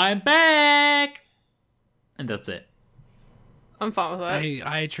 "I'm back!" And that's it. I'm fine with that.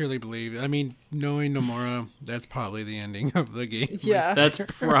 I truly believe. I mean, knowing Nomura, that's probably the ending of the game. Yeah. That's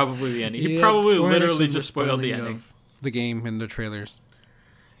probably the ending. He probably literally just spoiled the ending. Of the game in the trailers.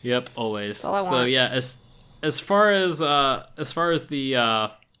 Yep, always. That's all I so want. yeah, as far as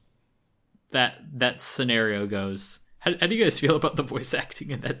the that scenario goes, how do you guys feel about the voice acting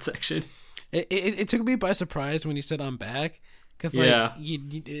in that section? It took me by surprise when he said "I'm back," because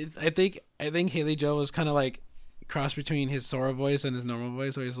I think Haley Joel was kind of like cross between his Sora voice and his normal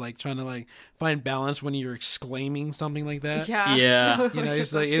voice, so he's like trying to like find balance when you're exclaiming something like that. Yeah. You know,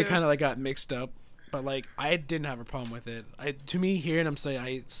 it's like it kind of like got mixed up, but like I didn't have a problem with it. To me, hearing him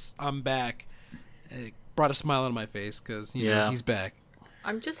say "I'm back," it brought a smile on my face because you know he's back.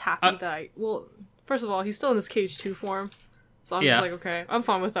 I'm just happy that first of all, he's still in his Cage 2 form, so I'm just like, okay, I'm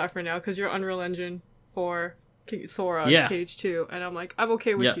fine with that for now because you're Unreal Engine for Sora Cage 2, and I'm like, I'm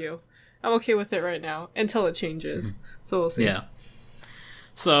okay with you. I'm okay with it right now until it changes. So we'll see. Yeah.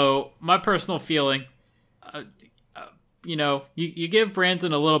 So my personal feeling, you give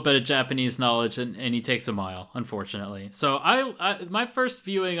Brandon a little bit of Japanese knowledge and he takes a mile, unfortunately. So I my first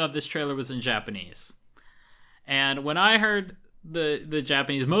viewing of this trailer was in Japanese. And when I heard the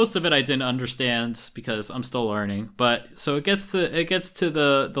Japanese, most of it I didn't understand because I'm still learning. But so it gets to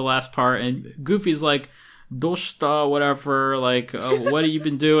the last part and Goofy's like, "Doshita," whatever, like, what have you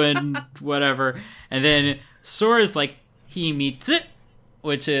been doing, whatever. And then Sora's like, "Himitsu,"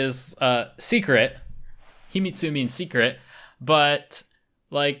 which is secret. Himitsu means secret. But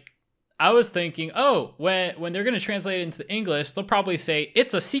like, I was thinking, oh, when they're going to translate it into English, they'll probably say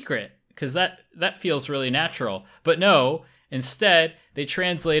it's a secret, because that feels really natural. But no, instead they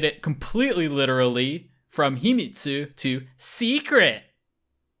translate it completely literally from himitsu to secret,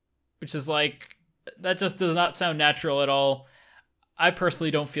 which is like, that just does not sound natural at all. I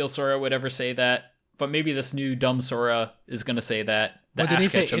personally don't feel Sora would ever say that, but maybe this new dumb Sora is going to say that. The Ash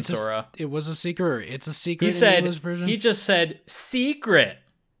Ketchum Sora. It was a secret, or it's a secret He said, in the English version? he just said secret.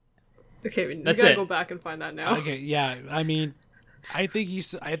 Okay, we That's gotta it. go back and find that now. Okay, yeah, I mean, I think he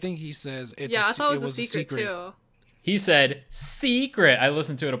says it's Yeah, I thought it it was a secret too. He said secret. I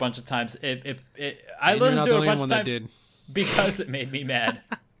listened to it a bunch of times. I And listened you're to not it the a bunch only of one that times did. because it made me mad.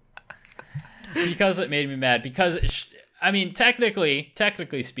 Because I mean, technically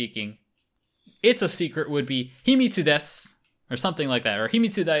speaking, it's a secret would be himitsu desu or something like that, or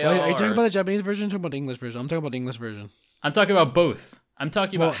himitsu da yo. Wait, are you talking about the Japanese version or talking about the English version? I'm talking about the English version. I'm talking about both. I'm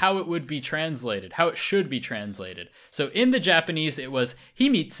talking Well- about how it would be translated, how it should be translated. So in the Japanese, it was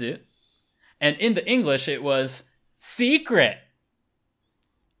himitsu, and in the English, it was secret.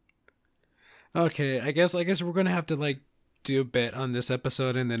 Okay, I guess we're gonna have to like do a bit on this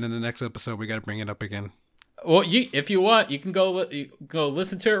episode, and then in the next episode we gotta bring it up again. Well, if you want, you can go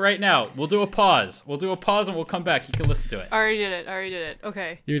listen to it right now. We'll do a pause. And we'll come back. You can listen to it. I already did it.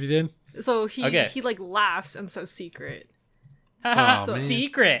 Okay. You already did? So he Okay. he like laughs and says secret. Haha, Oh, man.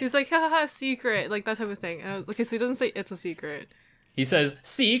 secret. He's like, haha, secret, like that type of thing. And I was, okay, so he doesn't say it's a secret. He says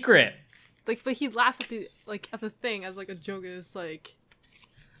secret. Like, but he laughs at the thing as like a joke. Is like,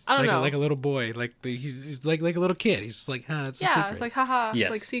 I don't know. Like a little boy, he's like a little kid. He's like, it's a yeah, secret. it's like haha,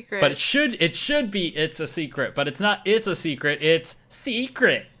 Yes. like secret. But it should be it's a secret, but it's not it's a secret, it's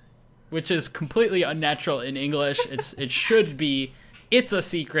secret, which is completely unnatural in English. It should be it's a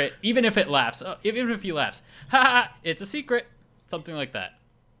secret, even if it laughs. Even if he laughs. Ha, it's a secret. Something like that.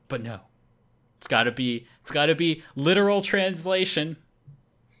 But no. It's got to be literal translation.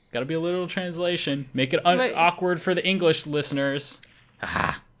 Got to be a literal translation. Make it But- awkward for the English listeners.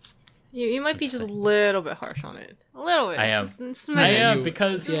 Ha. you might be just a little bit harsh on it. A little bit. I am. Just I am you-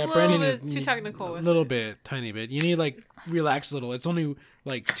 because Just Yeah, a little Brandon, bit too technical A with little bit, tiny bit. You need like relax a little. It's only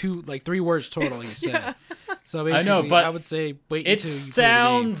like 3 words total. He said. Yeah. So I basically, know, but I would say wait it until you play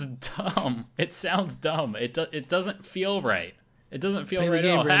the game. sounds dumb. It sounds dumb. It doesn't feel right. It doesn't feel Play the right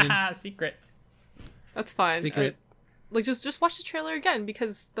game, at all. Brandon. Haha, secret. That's fine. Secret. Like just watch the trailer again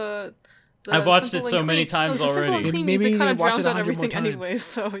because the I've watched simple it so and many clean- times the simple already. and clean Maybe music you kind need of to watch it drowns out 100 more everything times. anyway,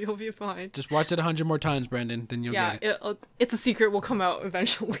 so you'll be fine. Just watch it 100 more times, Brandon. Then you'll Yeah, get it. it's a secret will come out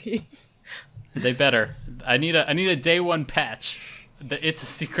eventually. They better. I need a day one patch. It's a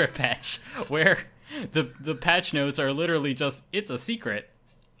secret patch where the patch notes are literally just it's a secret,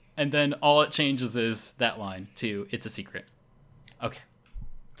 and then all it changes is that line to it's a secret. Okay,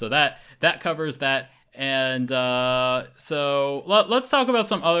 so that covers that, and so let's talk about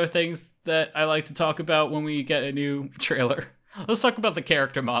some other things that I like to talk about when we get a new trailer. Let's talk about the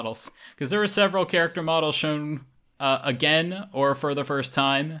character models, because there were several character models shown again or for the first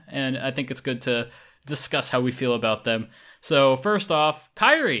time, and I think it's good to discuss how we feel about them. So first off,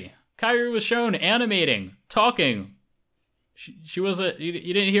 Kairi. Kairi was shown animating, talking. She was you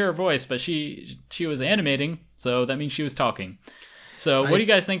didn't hear her voice, but she was animating, so that means she was talking. So what do you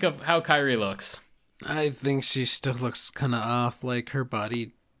guys think of how Kairi looks? I think she still looks kind of off. Like her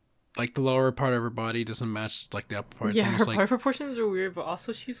body, like the lower part of her body doesn't match like the upper part. Yeah, It's her almost like body proportions are weird, but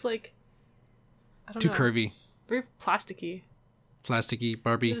also she's like, I don't too know, curvy, very plasticky. plasticky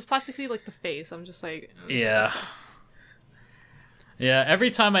Barbie. Just plasticky like the face. I'm just like, Yeah. Yeah, every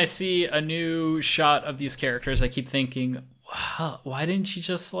time I see a new shot of these characters, I keep thinking, wow, why didn't you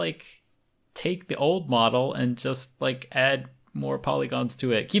just like take the old model and just like add more polygons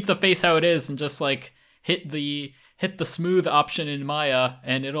to it? Keep the face how it is and just like hit the smooth option in Maya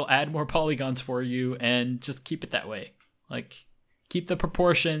and it'll add more polygons for you, and just keep it that way. Like keep the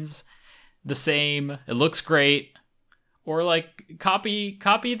proportions the same. It looks great. Or like copy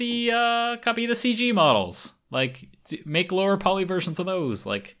the CG models. Like make lower poly versions of those.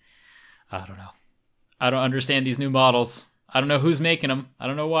 Like I don't know. I don't understand these new models. I don't know who's making them. I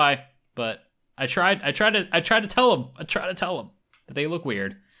don't know why. But I tried to tell them. That they look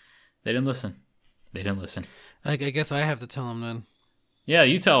weird. They didn't listen. I guess I have to tell him then. Yeah,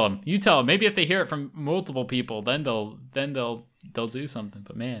 you tell them. Maybe if they hear it from multiple people, then they'll do something.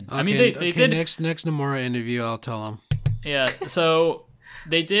 But man, Okay, I mean they did. next Nomura interview. I'll tell him. Yeah, so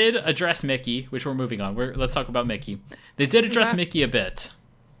they did address Mickey, which we're moving on. Let's talk about Mickey. They did address Okay. Mickey a bit.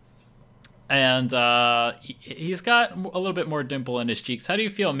 And he's got a little bit more dimple in his cheeks. How do you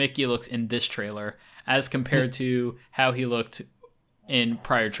feel Mickey looks in this trailer as compared to how he looked in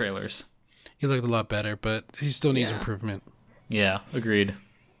prior trailers. He looked a lot better, but he still needs improvement. Yeah, agreed.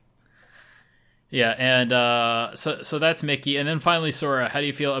 Yeah, and so that's Mickey, and then finally Sora. How do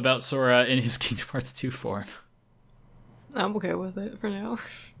you feel about Sora in his Kingdom Hearts 2 form? I'm okay with it for now.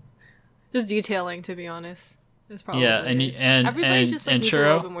 Just detailing, to be honest, is probably and everybody's just like needs a Churro?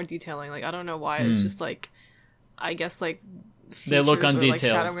 little bit more detailing. Like I don't know why it's just like, I guess like They look features or, like,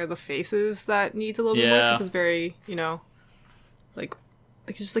 undetailed. shadowing of the faces that needs a little bit more because it's very like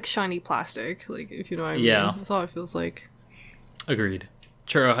just like shiny plastic. Like if you know what I mean. Yeah. That's all it feels like. Agreed.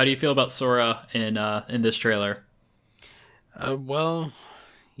 Churro, how do you feel about Sora in this trailer? Well,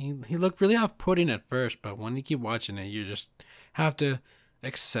 he looked really off-putting at first, but when you keep watching it, you just have to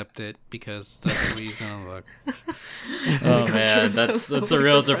accept it because that's the way he's gonna look. Oh man, that's a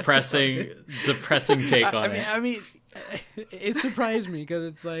real depressing take on it. I mean, it surprised me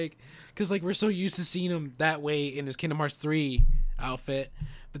because we're so used to seeing him that way in his Kingdom Hearts 3 outfit,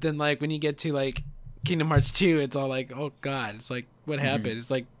 but then like when you get to like Kingdom Hearts 2, it's all like, oh god, it's like what happened?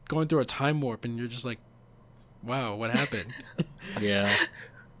 It's like going through a time warp, and you're just like, wow, what happened? Yeah.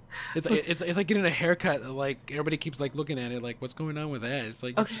 It's like getting a haircut. Like everybody keeps like looking at it, like what's going on with that? It's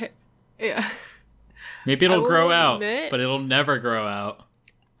like Okay, yeah. Maybe it'll grow out, admit- but it'll never grow out.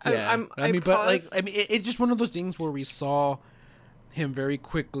 yeah. It's just one of those things where we saw him very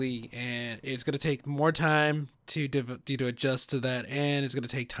quickly, and it's gonna take more time to adjust to that, and it's gonna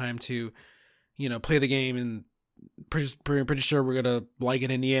take time to, play the game, and pretty sure we're gonna like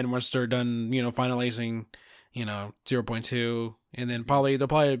it in the end once they're done, finalizing, 0.2, and then they'll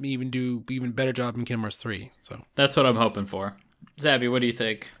probably even do even better job in Kingdom Hearts 3. So That's what I'm hoping for. Zabby, what do you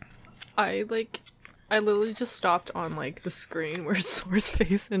think? I literally just stopped on like the screen where it's Sora's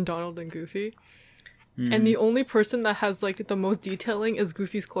face and Donald and Goofy. And the only person that has like the most detailing is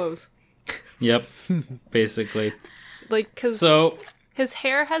Goofy's clothes. Yep, basically. Like, cause So his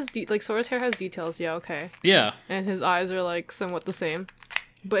hair has Sora's hair has details, yeah, okay. yeah, And his eyes are like somewhat the same.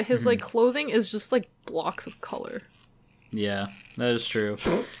 But his like clothing is just like blocks of color. yeah, that is true.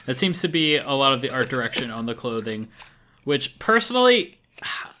 That seems to be a lot of the art direction on the clothing, which personally,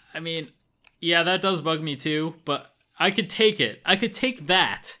 I mean, yeah, that does bug me too, but I could take it. I could take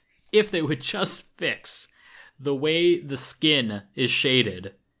that if they would just fix the way the skin is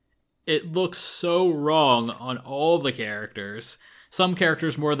shaded. It looks so wrong on all the characters. Some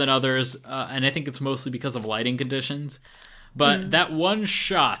characters more than others, and I think it's mostly because of lighting conditions. But that one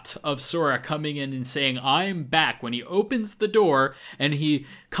shot of Sora coming in and saying, "I'm back," when he opens the door and he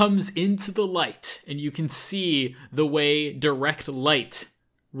comes into the light, and you can see the way direct light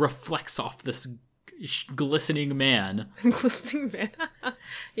reflects off this glistening man. Glistening man.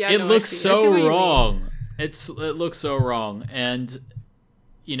 Yeah, It looks I see so what you mean. wrong. It looks so wrong. And,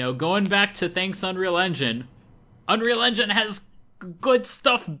 going back to thanks Unreal Engine has good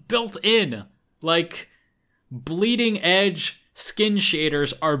stuff built in. Like, bleeding edge skin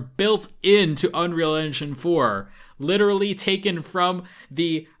shaders are built into Unreal Engine 4, literally taken from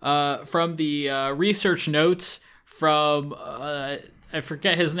the research notes from I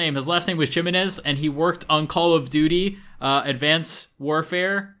forget his name. His last name was Jimenez, and he worked on Call of Duty Advanced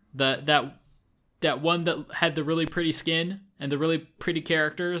Warfare, that one that had the really pretty skin and the really pretty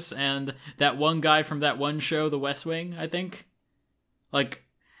characters, and that one guy from that one show, The West Wing, I think. Like,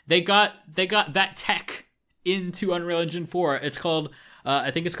 they got that tech into Unreal Engine 4. It's called,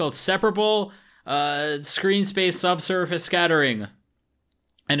 I think it's called Separable Screen Space Subsurface Scattering.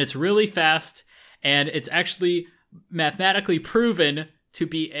 And it's really fast, and it's actually mathematically proven to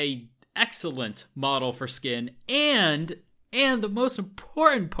be a excellent model for skin. And the most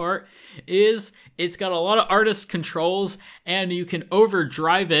important part is it's got a lot of artist controls, and you can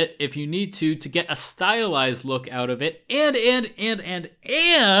overdrive it if you need to get a stylized look out of it. And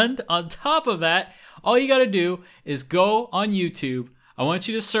on top of that, all you gotta do is go on YouTube. I want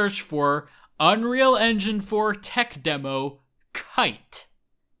you to search for Unreal Engine 4 tech demo Kite.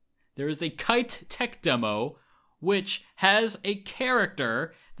 There is a Kite tech demo which has a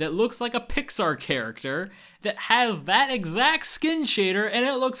character that looks like a Pixar character that has that exact skin shader, and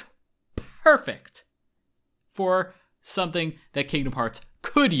it looks perfect for something that Kingdom Hearts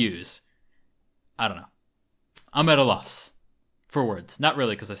could use. I don't know. I'm at a loss for words. Not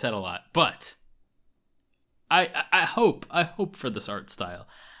really, because I said a lot, but I hope for this art style.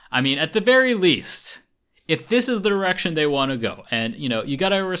 I mean, at the very least, if this is the direction they want to go, and, you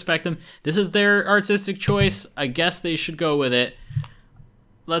gotta respect them. This is their artistic choice. I guess they should go with it.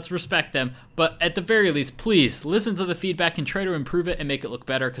 Let's respect them. But at the very least, please listen to the feedback and try to improve it and make it look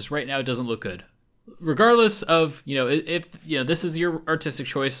better, because right now it doesn't look good. Regardless of, if this is your artistic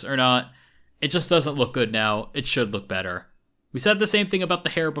choice or not, it just doesn't look good now. It should look better. We said the same thing about the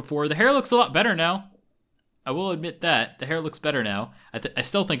hair before. The hair looks a lot better now. I will admit that. The hair looks better now. I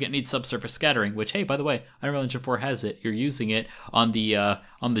still think it needs subsurface scattering, which, hey, by the way, Unreal Engine 4 has it. You're using it on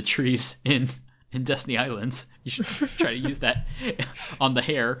the trees in Destiny Islands. You should try to use that on the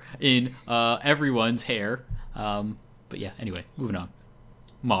hair in everyone's hair. But yeah, anyway, moving on.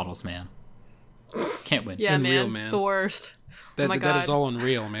 Models, man. Can't win. Yeah, Unreal, man. man. The worst. That, Oh my that is God. all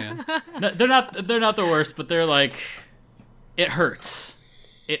unreal, man. No, they're not the worst, but they're like, it hurts.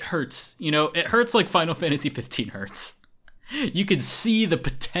 It hurts. You know, it hurts like Final Fantasy 15 hurts. You can see the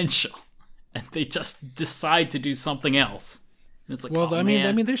potential, and they just decide to do something else. And it's like, Well, oh, I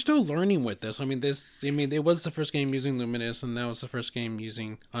man. mean, they're still learning with this. It was the first game using Luminous, and that was the first game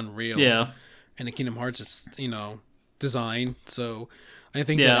using Unreal. Yeah. And in Kingdom Hearts, it's design. So I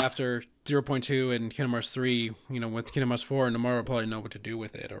think Yeah. that after 0.2 and Kingdom Hearts 3, with Kingdom Hearts 4, Nomura will probably know what to do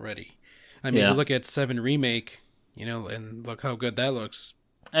with it already. I mean, Yeah. you look at 7 Remake, and look how good that looks.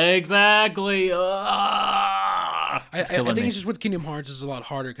 Exactly. I killing think me. it's just with Kingdom Hearts is a lot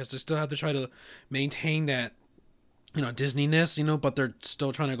harder because they still have to try to maintain that, Disney-ness, but they're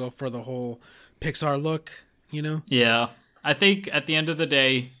still trying to go for the whole Pixar look, Yeah. I think at the end of the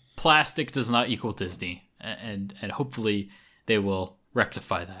day, plastic does not equal Disney, and hopefully they will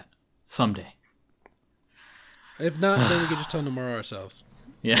rectify that someday. If not, then we could just tell Nomura ourselves.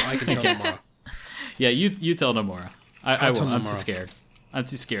 Yeah, I can tell guess. Nomura. Yeah, you tell Nomura. I I'll won't. tell I'm too Nomura. scared. I'm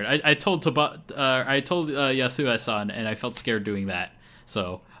too scared. I told Yasue-san, and I felt scared doing that.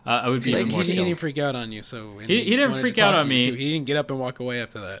 So I would be He even more didn't scared. freak out on you, so and He didn't wanted to freak talk out to on you, me. too. He didn't get up and walk away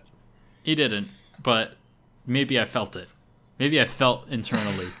after that. He didn't, but maybe I felt it. Maybe I felt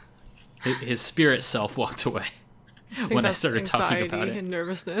internally. His spirit self walked away think when I that's started talking anxiety about it. and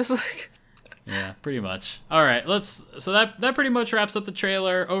nervousness. Yeah, pretty much. All right, so that pretty much wraps up the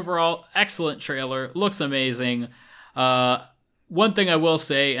trailer. Overall, excellent trailer. Looks amazing. One thing I will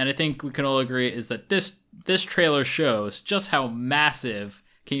say, and I think we can all agree, is that this trailer shows just how massive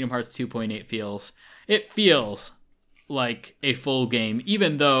Kingdom Hearts 2.8 feels. It feels like a full game,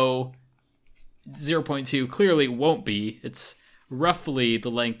 even though 0.2 clearly won't be. It's roughly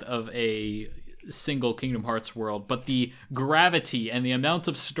the length of a single Kingdom Hearts world, but the gravity and the amount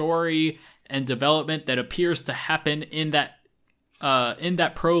of story and development that appears to happen in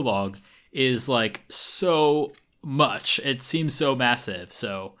that prologue is like so much. It seems so massive.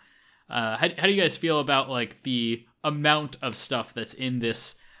 So how do you guys feel about like the amount of stuff that's in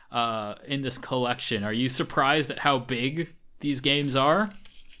this collection? Are you surprised at how big these games are?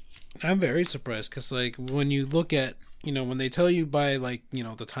 I'm very surprised because, like, when you look at, when they tell you by, like,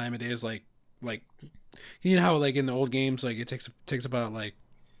 the time it is, like, how, like, in the old games, like, it takes about, like,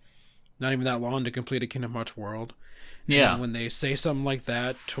 not even that long to complete a Kingdom Hearts world. Yeah. And when they say something like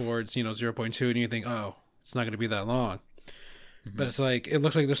that towards, 0.2, and you think, oh, it's not going to be that long. Mm-hmm. But it's like, it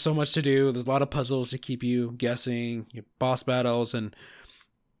looks like there's so much to do. There's a lot of puzzles to keep you guessing, your boss battles, and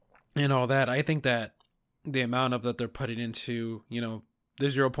all that. I think that the amount of that they're putting into, the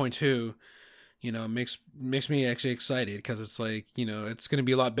 0.2, makes me actually excited because it's like, it's going to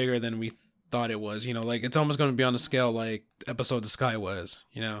be a lot bigger than we thought it was. Like, it's almost going to be on the scale like Episode of the Sky was,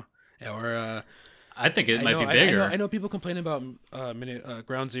 or I think it might be bigger. I know people complain about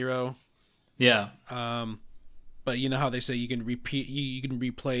Ground Zero. Yeah. But you know how they say you can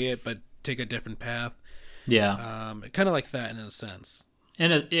replay it, but take a different path. Yeah. Kind of like that in a sense.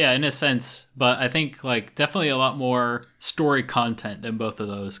 In a sense, but I think like definitely a lot more story content than both of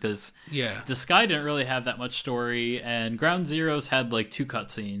those because Yeah. the Sky didn't really have that much story, and Ground Zeroes had like 2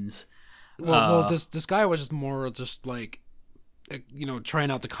 cutscenes. Well, this guy was just more just like,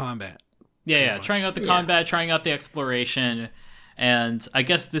 trying out the combat. Yeah, much. trying out the combat, trying out the exploration, and I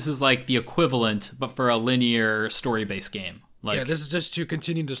guess this is like the equivalent, but for a linear story-based game. Like, Yeah, this is just to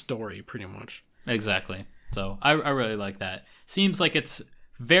continue the story, pretty much. exactly. So I really like that. Seems like it's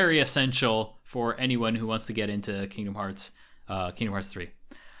very essential for anyone who wants to get into Kingdom Hearts 3.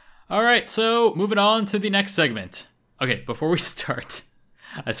 All right, so moving on to the next segment. Okay, before we start,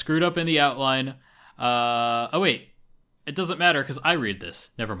 I screwed up in the outline. Oh wait, it doesn't matter because I read this.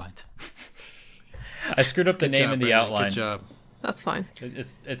 Never mind. I screwed up the Good name job, in the Brandon. outline. Good job. That's fine.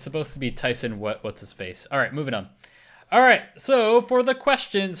 It's supposed to be Tyson what's his face. All right, moving on. All right, so for the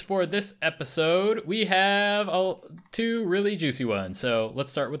questions for this episode, we have 2 really juicy ones. So let's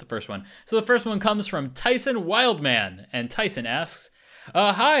start with the first one. So the first one comes from Tyson Wildman, and Tyson asks,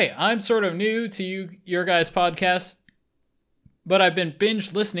 "Hi, I'm sort of new to your guys' podcast, but I've been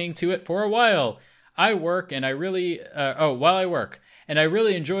binge listening to it for a while. I work, and I really while I work, and I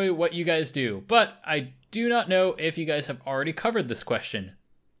really enjoy what you guys do, but I do not know if you guys have already covered this question.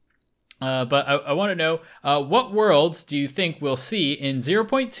 But I want to know, what worlds do you think we'll see in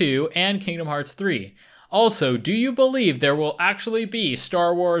 0.2 and Kingdom Hearts 3? Also, do you believe there will actually be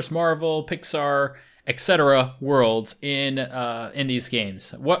Star Wars, Marvel, Pixar, etc. worlds in these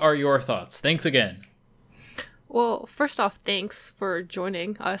games? What are your thoughts? Thanks again. Well, first off, thanks for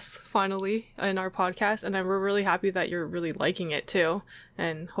joining us finally in our podcast, and we're really happy that you're really liking it too.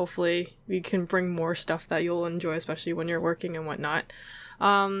 And hopefully, we can bring more stuff that you'll enjoy, especially when you're working and whatnot.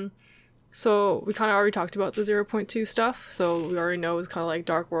 So we kind of already talked about the 0.2 stuff, so we already know it's kind of like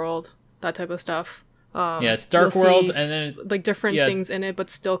Dark World, that type of stuff. Yeah, it's Dark World, and then like different things in it, but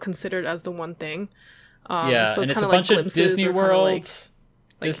still considered as the one thing. So and it's a like bunch of Disney worlds,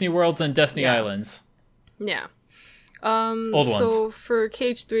 Disney worlds, and Destiny Islands. Yeah. Old ones. So for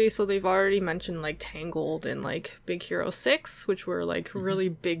KH3, so they've already mentioned like Tangled and like Big Hero 6, which were like really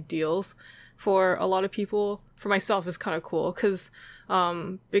big deals for a lot of people. For myself, it's kind of cool because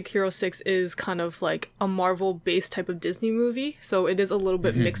Big Hero 6 is kind of like a Marvel-based type of Disney movie, so it is a little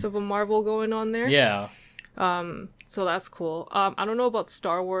bit mix of a Marvel going on there. Yeah. So that's cool. I don't know about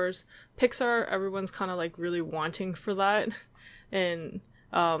Star Wars. Pixar, everyone's kind of like really wanting for that, and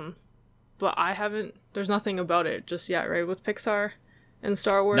but I haven't. There's nothing about it just yet, right? With Pixar and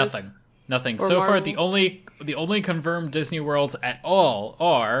Star Wars, nothing. Or So Marvel? far, the only confirmed Disney worlds at all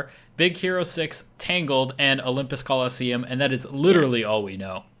are Big Hero 6, Tangled, and Olympus Coliseum, and that is literally all we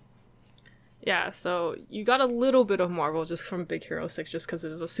know. Yeah, so you got a little bit of Marvel just from Big Hero 6, just because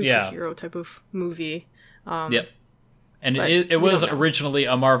it is a superhero type of movie. Yep. And but it we was don't know. originally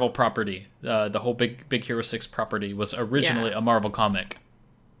a Marvel property. The whole Big Hero 6 property was originally a Marvel comic.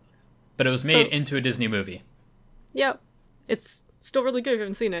 But it was made into a Disney movie. Yep. It's still really good if you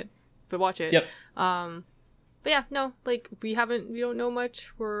haven't seen it, but watch it. Yep. But yeah, no, like we don't know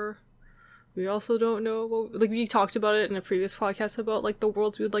much. We also don't know like we talked about it in a previous podcast about like the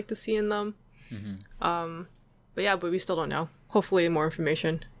worlds we would like to see in them. But we still don't know. Hopefully more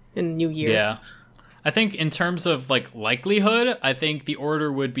information in the new year. Yeah. I think in terms of like likelihood, I think the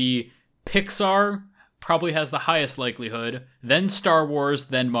order would be Pixar probably has the highest likelihood, then Star Wars,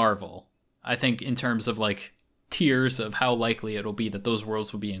 then Marvel. I think in terms of like tiers of how likely it'll be that those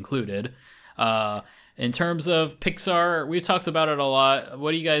worlds will be included. In terms of Pixar, we talked about it a lot.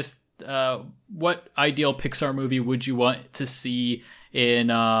 What do you guys what ideal Pixar movie would you want to see in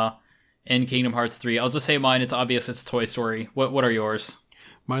Kingdom Hearts 3? I'll just say mine. It's obvious. It's Toy Story. What are yours?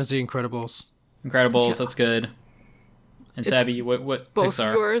 Mine's The Incredibles. Incredibles. That's good. And Sabby, what Both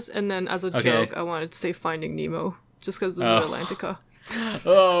Pixar? yours, and then as a joke, I wanted to say Finding Nemo, just because of the Atlantica.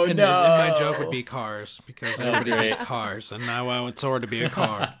 Oh And no! my joke would be Cars, because everybody great. likes cars, and now I want Sora to be a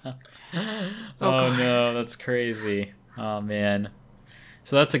car. Oh no, that's crazy. Oh man.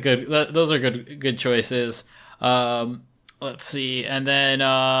 So that's a good. Those are good choices. Let's see, and then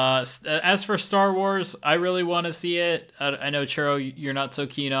as for Star Wars, I really want to see it. I know Churro, you're not so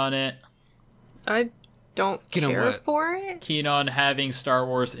keen on it. I don't Keen on care what? for it. Keen on having Star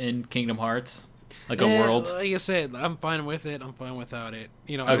Wars in Kingdom Hearts, like a world. Like I said, I'm fine with it. I'm fine without it.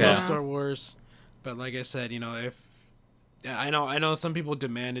 I Okay. love Star Wars, but like I said, if I know some people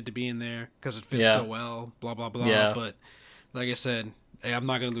demand it to be in there because it fits so well, blah blah blah. Yeah. But like I said, hey, I'm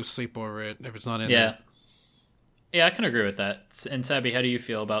not gonna lose sleep over it if it's not in Yeah. there. Yeah, I can agree with that. And Sabby, how do you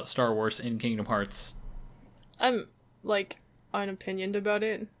feel about Star Wars in Kingdom Hearts? I'm like unopinioned about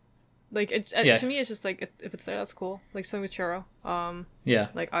it. Like to me, it's just like if it's there, that's cool. Like same with Churro. Yeah.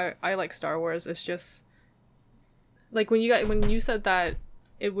 Like I like Star Wars. It's just like when you said that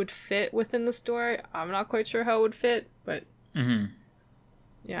it would fit within the story, I'm not quite sure how it would fit, but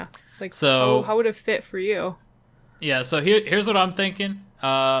yeah. Like So- how would it fit for you? Yeah, so here's what I'm thinking.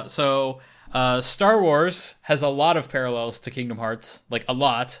 Star Wars has a lot of parallels to Kingdom Hearts, like a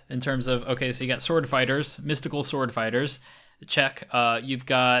lot in terms of, okay, so you got sword fighters, mystical sword fighters, check. You've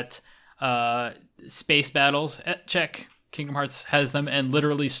got space battles, check. Kingdom Hearts has them and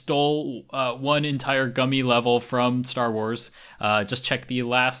literally stole one entire gummy level from Star Wars. Just check the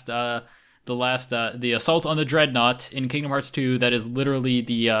assault on the Dreadnought in Kingdom Hearts 2. That is literally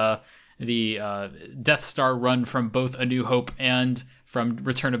the Death Star run from both A New Hope and from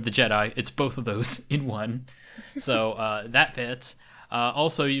Return of the Jedi. It's both of those in one. So that fits.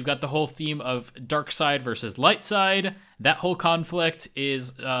 Also, you've got the whole theme of dark side versus light side. That whole conflict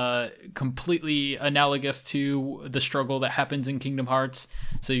is completely analogous to the struggle that happens in Kingdom Hearts.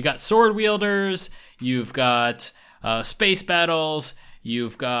 So you've got sword wielders, you've got space battles,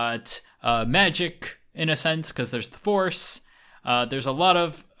 you've got magic in a sense because there's the Force. There's a lot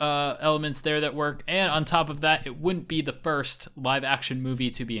of elements there that work, and on top of that, it wouldn't be the first live-action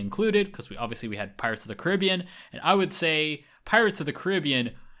movie to be included because we had Pirates of the Caribbean, and I would say Pirates of the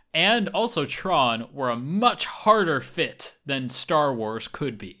Caribbean and also Tron were a much harder fit than Star Wars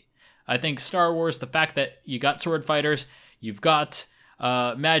could be. I think Star Wars, the fact that you got sword fighters, you've got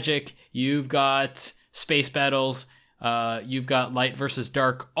magic, you've got space battles, you've got light versus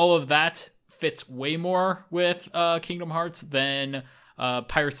dark, all of that fits way more with Kingdom Hearts than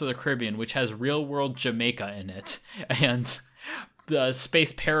Pirates of the Caribbean, which has real world Jamaica in it, and the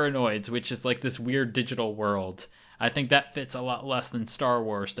Space Paranoids, which is like this weird digital world. I think that fits a lot less than Star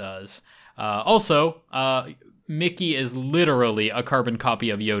Wars does. Also, Mickey is literally a carbon copy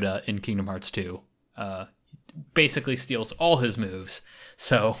of Yoda in Kingdom Hearts 2. Basically steals all his moves.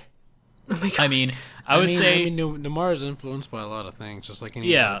 So, I mean, I would say Nomura is influenced by a lot of things, just like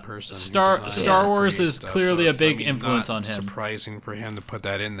any other person. Star Wars is clearly a big influence on him. Surprising for him to put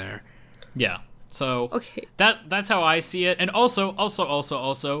that in there. Yeah. So Okay. that's how I see it. And also,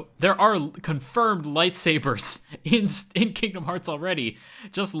 there are confirmed lightsabers in Kingdom Hearts already.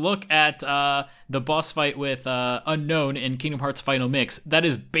 Just look at the boss fight with Unknown in Kingdom Hearts Final Mix. That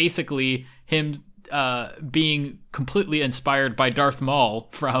is basically him being completely inspired by Darth Maul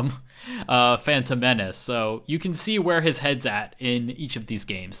from Phantom Menace. So you can see where his head's at in each of these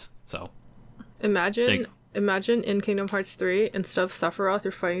games. So Imagine in Kingdom Hearts 3, instead of Sephiroth,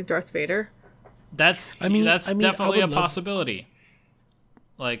 you're fighting Darth Vader. That's definitely a possibility.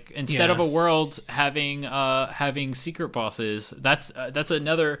 Like, instead of a world having secret bosses, that's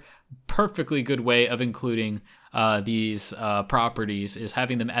another perfectly good way of including these properties, is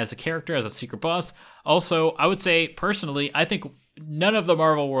having them as a character, as a secret boss. Also, I would say personally, I think none of the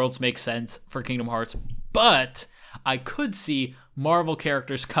Marvel worlds make sense for Kingdom Hearts, but I could see Marvel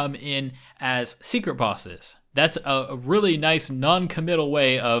characters come in as secret bosses. That's a really nice non-committal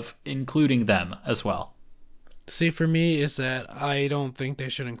way of including them as well. See, for me, is that I don't think they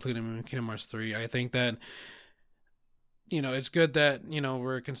should include him in Kingdom Hearts 3. I think that, it's good that,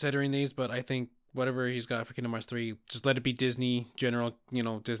 we're considering these, but I think whatever he's got for Kingdom Hearts 3, just let it be Disney,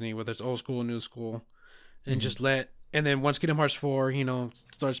 Disney, whether it's old school, new school, and and then once Kingdom Hearts 4,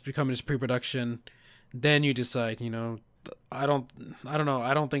 starts becoming his pre-production, then you decide, I don't know.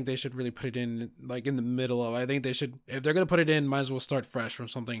 I don't think they should really put it in in the middle of. I think they should, if they're gonna put it in, might as well start fresh from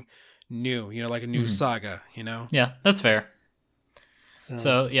something new. Like a new saga. Yeah, that's fair.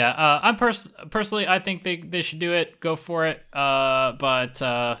 So yeah, I'm personally, I think they should do it. Go for it. But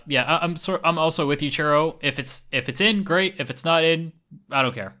I'm also with you, Churro. If it's in, great. If it's not in, I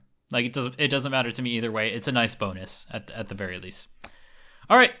don't care. Like, it doesn't matter to me either way. It's a nice bonus at the very least.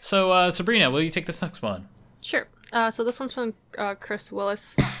 All right, so Sabrina, will you take this next one? Sure. So this one's from Chris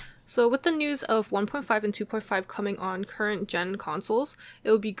Willis. So with the news of 1.5 and 2.5 coming on current gen consoles,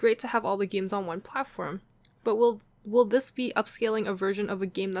 it would be great to have all the games on one platform. But will this be upscaling a version of a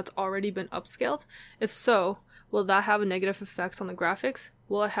game that's already been upscaled? If so, will that have a negative effects on the graphics?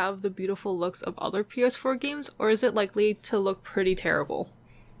 Will it have the beautiful looks of other PS4 games, or is it likely to look pretty terrible?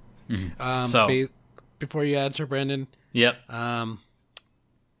 Before you answer, Brandon. Yep.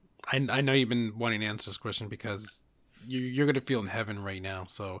 I know you've been wanting to answer this question because you're going to feel in heaven right now.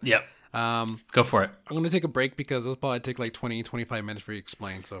 So yep. Go for it. I'm going to take a break because it'll probably take like 20-25 minutes for you to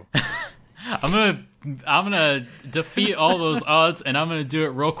explain. So I'm gonna defeat all those odds, and I'm gonna do it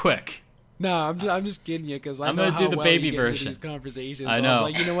real quick. No, I'm just kidding you because I'm gonna do the baby version. These conversations. I know. I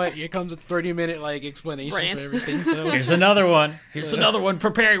was like, you know what? Here comes a 30-minute explanation for everything. So here's another one.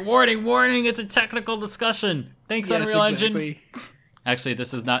 Preparing. Warning. It's a technical discussion. Thanks, yes, Unreal exactly. Engine. Actually,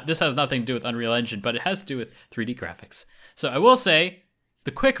 this has nothing to do with Unreal Engine, but it has to do with 3D graphics. So I will say,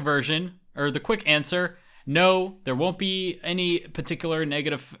 the quick version, or the quick answer, no, there won't be any particular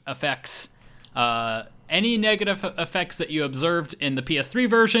negative effects. Any negative effects that you observed in the PS3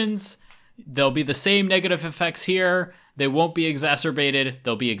 versions, there'll be the same negative effects here. They won't be exacerbated.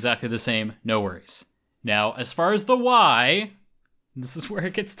 They'll be exactly the same. No worries. Now, as far as the why, this is where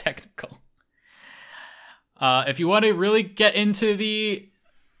it gets technical. If you want to really get into the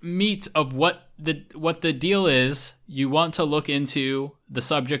meat of what the deal is, you want to look into the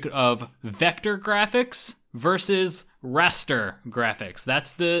subject of vector graphics versus raster graphics.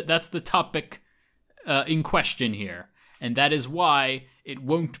 That's the topic in question here, and that is why it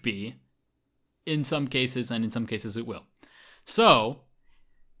won't be in some cases, and in some cases it will. So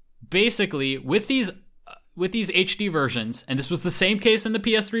basically, with these HD versions, and this was the same case in the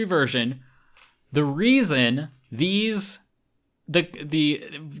PS3 version, the reason the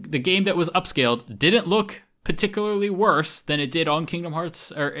game that was upscaled didn't look particularly worse than it did on Kingdom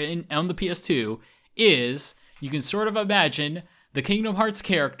Hearts or on the PS2 is you can sort of imagine the Kingdom Hearts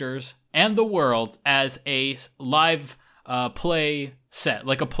characters and the world as a live play set,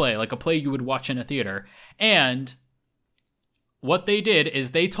 like a play you would watch in a theater. And what they did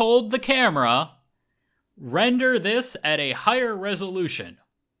is they told the camera, render this at a higher resolution.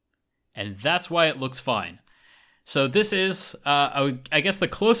 And that's why it looks fine. So this is, I guess the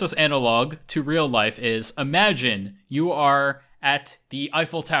closest analog to real life is, imagine you are at the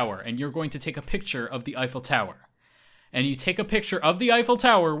Eiffel Tower and you're going to take a picture of the Eiffel Tower. And you take a picture of the Eiffel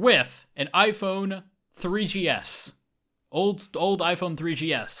Tower with an iPhone 3GS. Old iPhone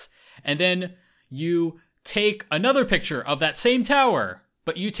 3GS. And then you take another picture of that same tower,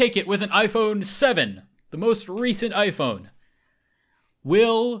 but you take it with an iPhone 7, the most recent iPhone.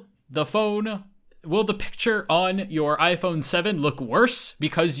 Will the picture on your iPhone 7 look worse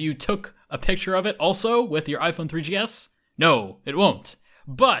because you took a picture of it also with your iPhone 3GS? No, it won't.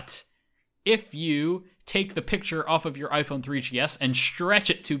 But if you take the picture off of your iPhone 3GS and stretch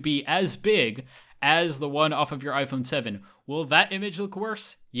it to be as big as the one off of your iPhone 7, will that image look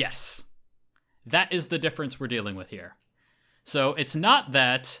worse? Yes. That is the difference we're dealing with here. So it's not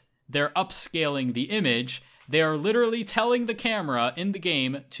that they're upscaling the image. They are literally telling the camera in the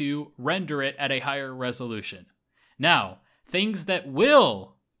game to render it at a higher resolution. Now, things that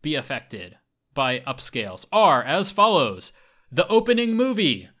will be affected by upscales are as follows. The opening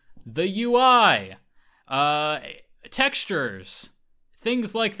movie, the UI, textures,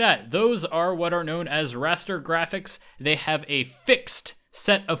 things like that. Those are what are known as raster graphics. They have a fixed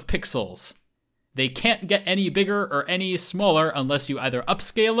set of pixels. They can't get any bigger or any smaller unless you either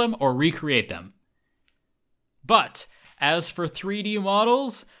upscale them or recreate them. But as for 3D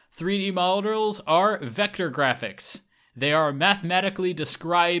models are vector graphics. They are mathematically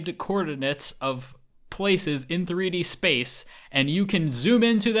described coordinates of places in 3D space, and you can zoom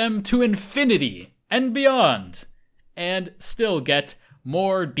into them to infinity and beyond, and still get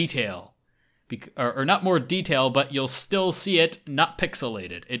more detail. Or not more detail, but you'll still see it not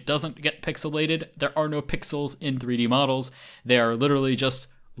pixelated. It doesn't get pixelated. There are no pixels in 3D models. They are literally just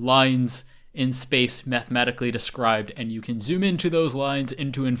lines in space mathematically described, and you can zoom into those lines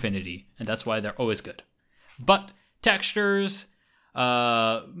into infinity, and that's why they're always good. But textures,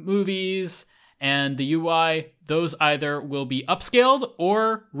 movies, and the UI, those either will be upscaled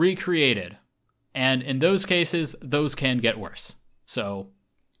or recreated. And in those cases, those can get worse. So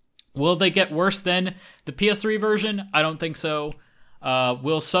will they get worse than the PS3 version? I don't think so.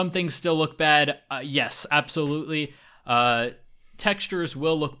 Will some things still look bad? Yes, absolutely. Textures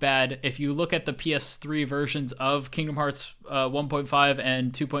will look bad. If you look at the PS3 versions of Kingdom Hearts 1.5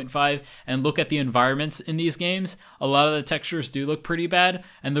 and 2.5 and look at the environments in these games, a lot of the textures do look pretty bad.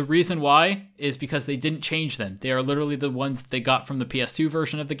 And the reason why is because they didn't change them. They are literally the ones that they got from the PS2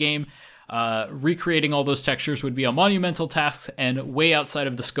 version of the game. Recreating all those textures would be a monumental task and way outside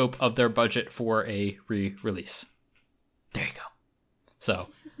of the scope of their budget for a re-release. There you go. So,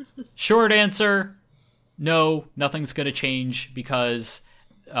 short answer, no, nothing's going to change because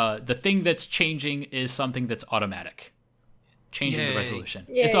the thing that's changing is something that's automatic. Changing the resolution.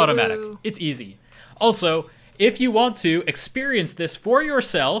 Yay, it's automatic. woo. It's easy. Also, if you want to experience this for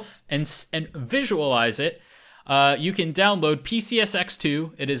yourself and visualize it, you can download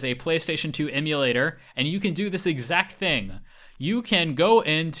PCSX2. It is a PlayStation 2 emulator, and you can do this exact thing. You can go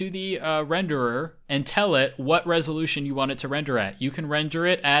into the renderer and tell it what resolution you want it to render at. You can render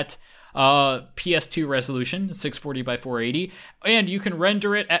it at PS2 resolution, 640 by 480, and you can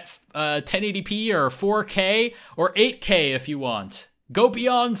render it at 1080p or 4K or 8K if you want. Go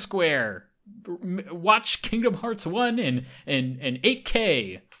beyond Square. Watch Kingdom Hearts 1 in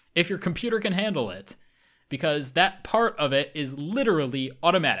 8K if your computer can handle it. Because that part of it is literally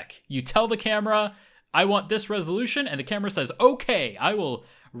automatic. You tell the camera, I want this resolution, and the camera says, okay, I will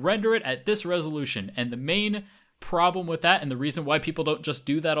render it at this resolution. And the main problem with that, and the reason why people don't just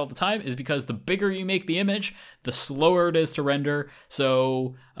do that all the time, is because the bigger you make the image, the slower it is to render.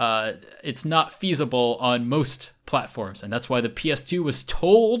 So it's not feasible on most platforms. And that's why the PS2 was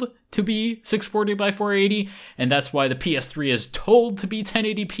told to be 640 by 480, and that's why the PS3 is told to be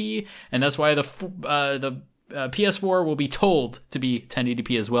 1080p, and that's why the PS4 will be told to be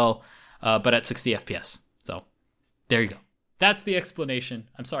 1080p as well, but at 60 FPS. So there you go. That's the explanation.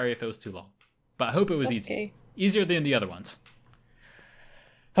 I'm sorry if it was too long, but I hope it was easy. Okay. Easier than the other ones.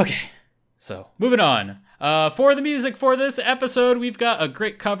 Okay, so moving on. For the music for this episode, we've got a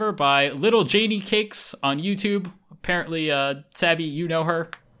great cover by Little Janie Cakes on YouTube. Apparently, Sabby, you know her.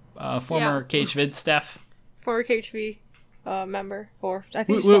 Former KHVid staff. Former KHV member. Or I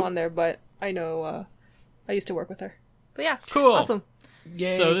think she's still on there, but I know I used to work with her. But yeah, cool. Awesome.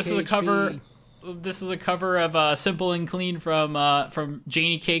 Yay, So this is a KHV. cover. This is a cover of "Simple and Clean" from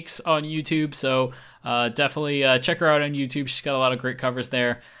Janie Cakes on YouTube. So definitely check her out on YouTube. She's got a lot of great covers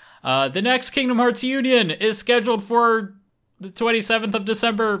there. The next Kingdom Hearts Union is scheduled for the 27th of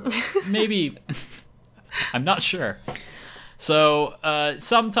December, maybe. I'm not sure. So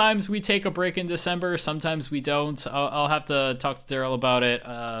sometimes we take a break in December, sometimes we don't. I'll have to talk to Daryl about it.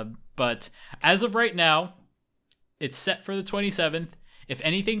 But as of right now, it's set for the 27th. If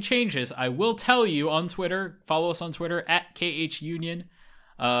anything changes, I will tell you on Twitter. Follow us on Twitter at KHUnion.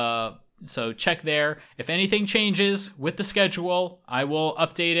 So check there. If anything changes with the schedule, I will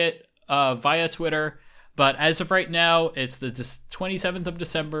update it via Twitter. But as of right now, it's the 27th of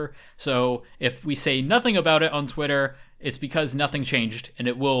December. So if we say nothing about it on Twitter, it's because nothing changed, and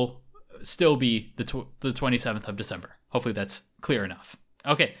it will still be the 27th of December. Hopefully that's clear enough.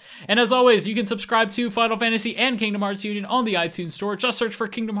 Okay, and as always, you can subscribe to Final Fantasy and Kingdom Hearts Union on the iTunes Store. Just search for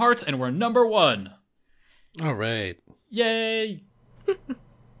Kingdom Hearts, and we're number 1. All right. Yay!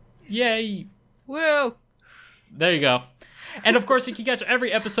 Yay! Woo! There you go. And of course, you can catch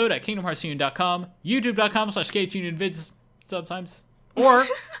every episode at KingdomHeartsUnion.com, YouTube.com/KHUnionVids sometimes, or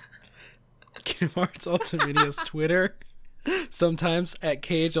Kingdom Hearts Ultimania's Twitter, sometimes at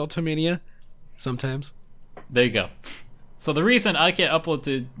KH Ultimania, sometimes. There you go. So the reason I can't upload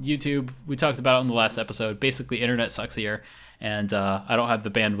to YouTube, we talked about it on the last episode. Basically, internet sucks here, and I don't have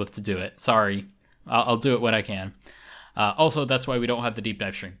the bandwidth to do it. Sorry. I'll do it when I can. Also, that's why we don't have the deep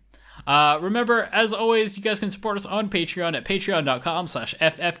dive stream. Remember, as always, you guys can support us on Patreon at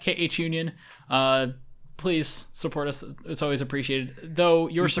patreon.com/FFKHUnion. Please support us. It's always appreciated. Though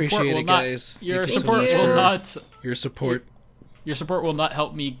your support will not, your support will not, your support will not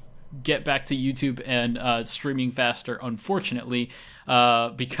help me get back to YouTube and streaming faster, unfortunately,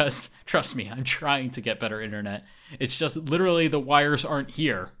 because trust me, I'm trying to get better internet. It's just literally the wires aren't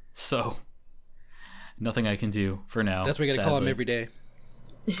here, so nothing I can do for now. That's why you gotta call him every day.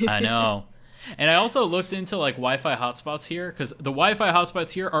 I know. And I also looked into like Wi-Fi hotspots here, because the Wi-Fi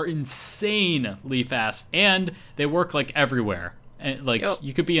hotspots here are insanely fast, and they work like everywhere. And like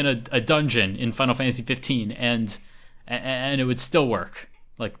you could be in a dungeon in Final Fantasy 15 and it would still work.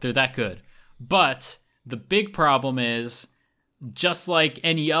 Like, they're that good. But the big problem is, just like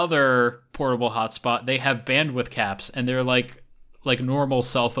any other portable hotspot, they have bandwidth caps, and they're like normal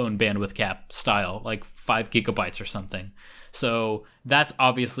cell phone bandwidth cap style, like 5 gigabytes or something. So that's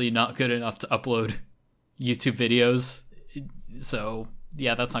obviously not good enough to upload YouTube videos. So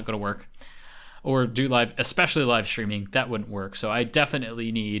yeah, that's not going to work. Or do live, especially live streaming, that wouldn't work. So I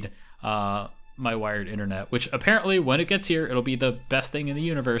definitely need my wired internet, which apparently when it gets here, it'll be the best thing in the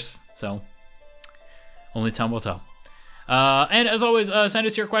universe. So only time will tell. And as always, send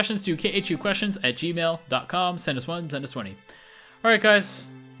us your questions to khuquestions@gmail.com. Send us 1, send us 20. All right, guys,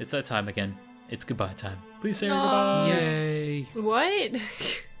 it's that time again. It's goodbye time. Please say your goodbyes. Yay! What?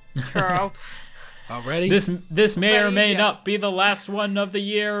 Girl. Already? This may or may not be the last one of the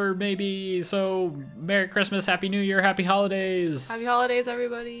year, maybe. So, Merry Christmas, Happy New Year, Happy Holidays. Happy holidays,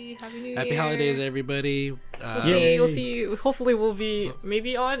 everybody. Happy New Year. Happy holidays, everybody. You'll see. Hopefully, we'll be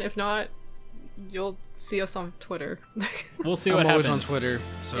maybe on. If not, you'll see us on Twitter. We'll see what happens. I'm always on Twitter.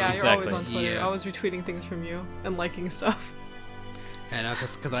 So yeah, you're always on Twitter. Yeah. Always retweeting things from you and liking stuff. And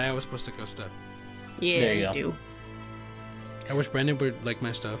because I always post to go stuff. Yeah, there you do. I wish Brendan would like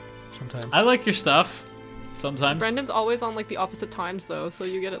my stuff sometimes. I like your stuff sometimes. Brendan's always on like the opposite times though, so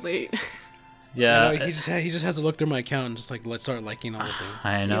you get it late. Yeah, he just has to look through my account and just like let's start liking all the things.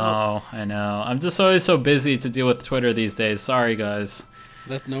 I know. I'm just always so busy to deal with Twitter these days. Sorry, guys.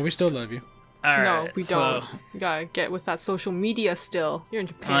 No, we still love you. All no, right, we don't. You gotta get with that social media still. You're in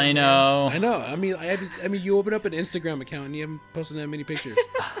Japan. I know. I mean, I mean, you open up an Instagram account and you haven't posted that many pictures.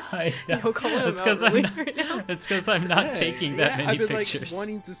 I know. It's because I'm not taking that many I've been pictures. Like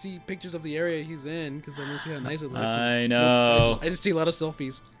wanting to see pictures of the area he's in because I want to see how nice it looks. I know. I just see a lot of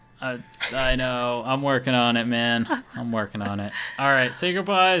selfies. I know. I'm working on it, man. I'm working on it. All right, say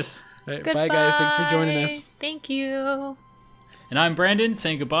goodbyes. Right, bye, guys. Thanks for joining us. Thank you. And I'm Brandon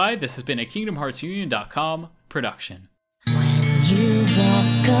saying goodbye. This has been a KingdomHeartsUnion.com production. When you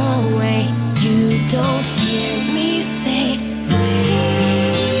walk away, you don't hear me say,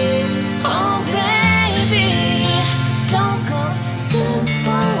 please, oh baby, don't go.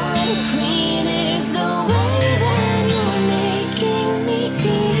 Simple and clean is the way that you're making me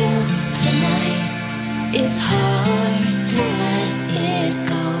feel tonight. It's hard to let it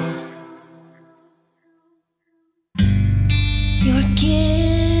go. You're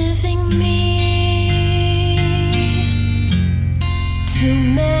giving me too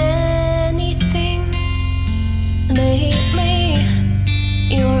many things lately.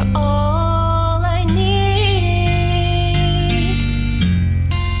 You're all I need.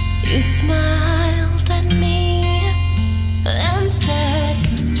 You smiled at me and said,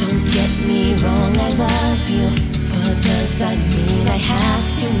 don't get me wrong, I love you, but does that mean I have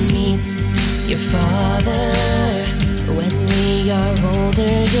to meet your father? When we are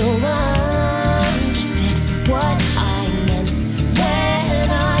older, you'll understand what I meant when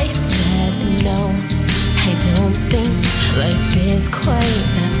I said no. I don't think life is quite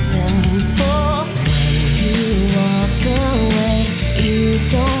that simple. When you walk away, you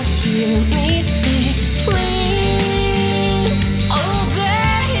don't hear me say, please, oh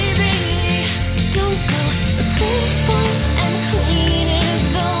baby, don't go. Simple and clean is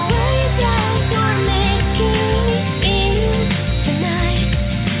the way that you're making me feel tonight.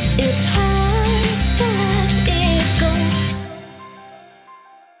 It's hard to let it go.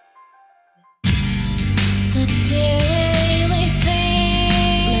 The daily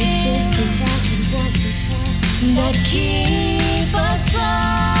things that keep us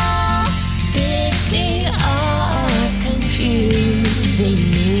all busy are confusing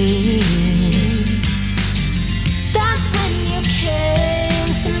me. That's when you came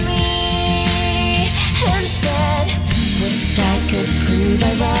to me and said, wish I could prove I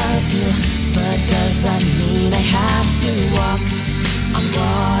love you, but does that mean I have to walk on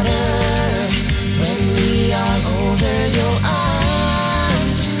water? When we are older, you'll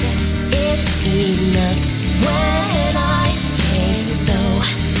understand it's enough when I say so.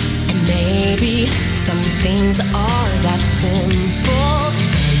 And maybe some things are that simple.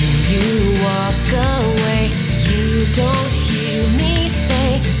 When you walk away, you don't hear me say,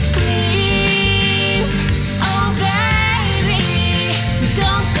 please, oh baby,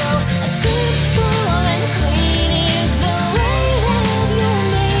 don't go. Simple and clean is the way that you're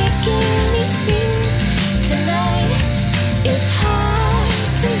making me feel tonight. It's hard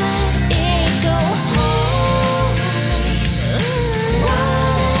to let it go.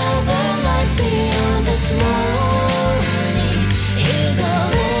 Whatever lies beyond this morning is a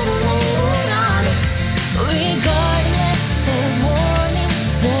little later on. Regardless of warning,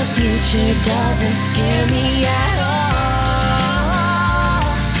 the future doesn't scare me at all.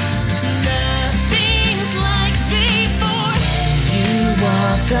 Nothing's like before. You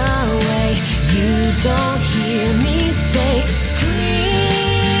walk away, you don't hear me say,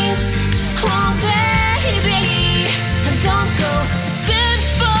 please, oh baby, don't go.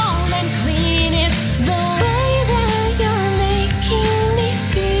 Simple and clean is the way that you're making me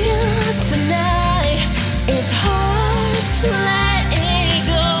feel tonight. It's hard to let it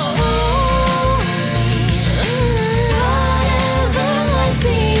go. Whatever lies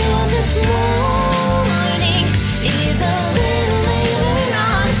beyond this morning is a little later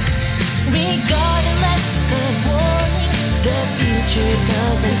on. Regardless of warning, the future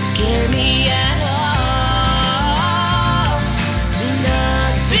doesn't scare me at all.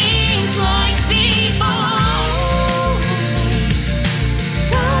 Nothing's like before.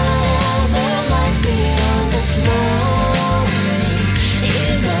 Whatever lies beyond this morning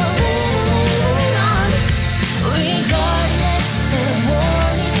is a little later on. Regardless of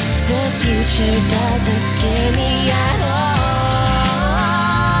warning, the future doesn't scare me at all.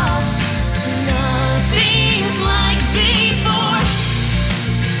 Nothing's like before.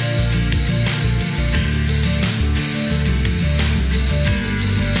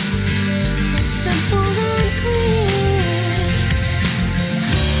 So simple and clean.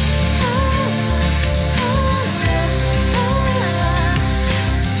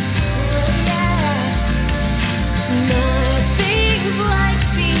 Nothing's like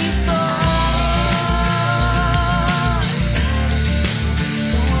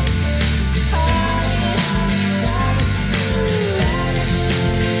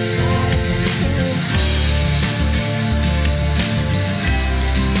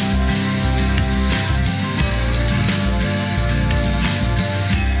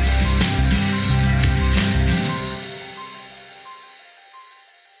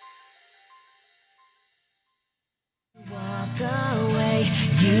walk away,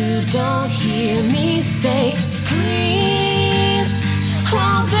 you don't hear me say, please,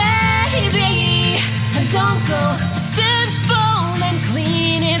 oh baby, don't go. Simple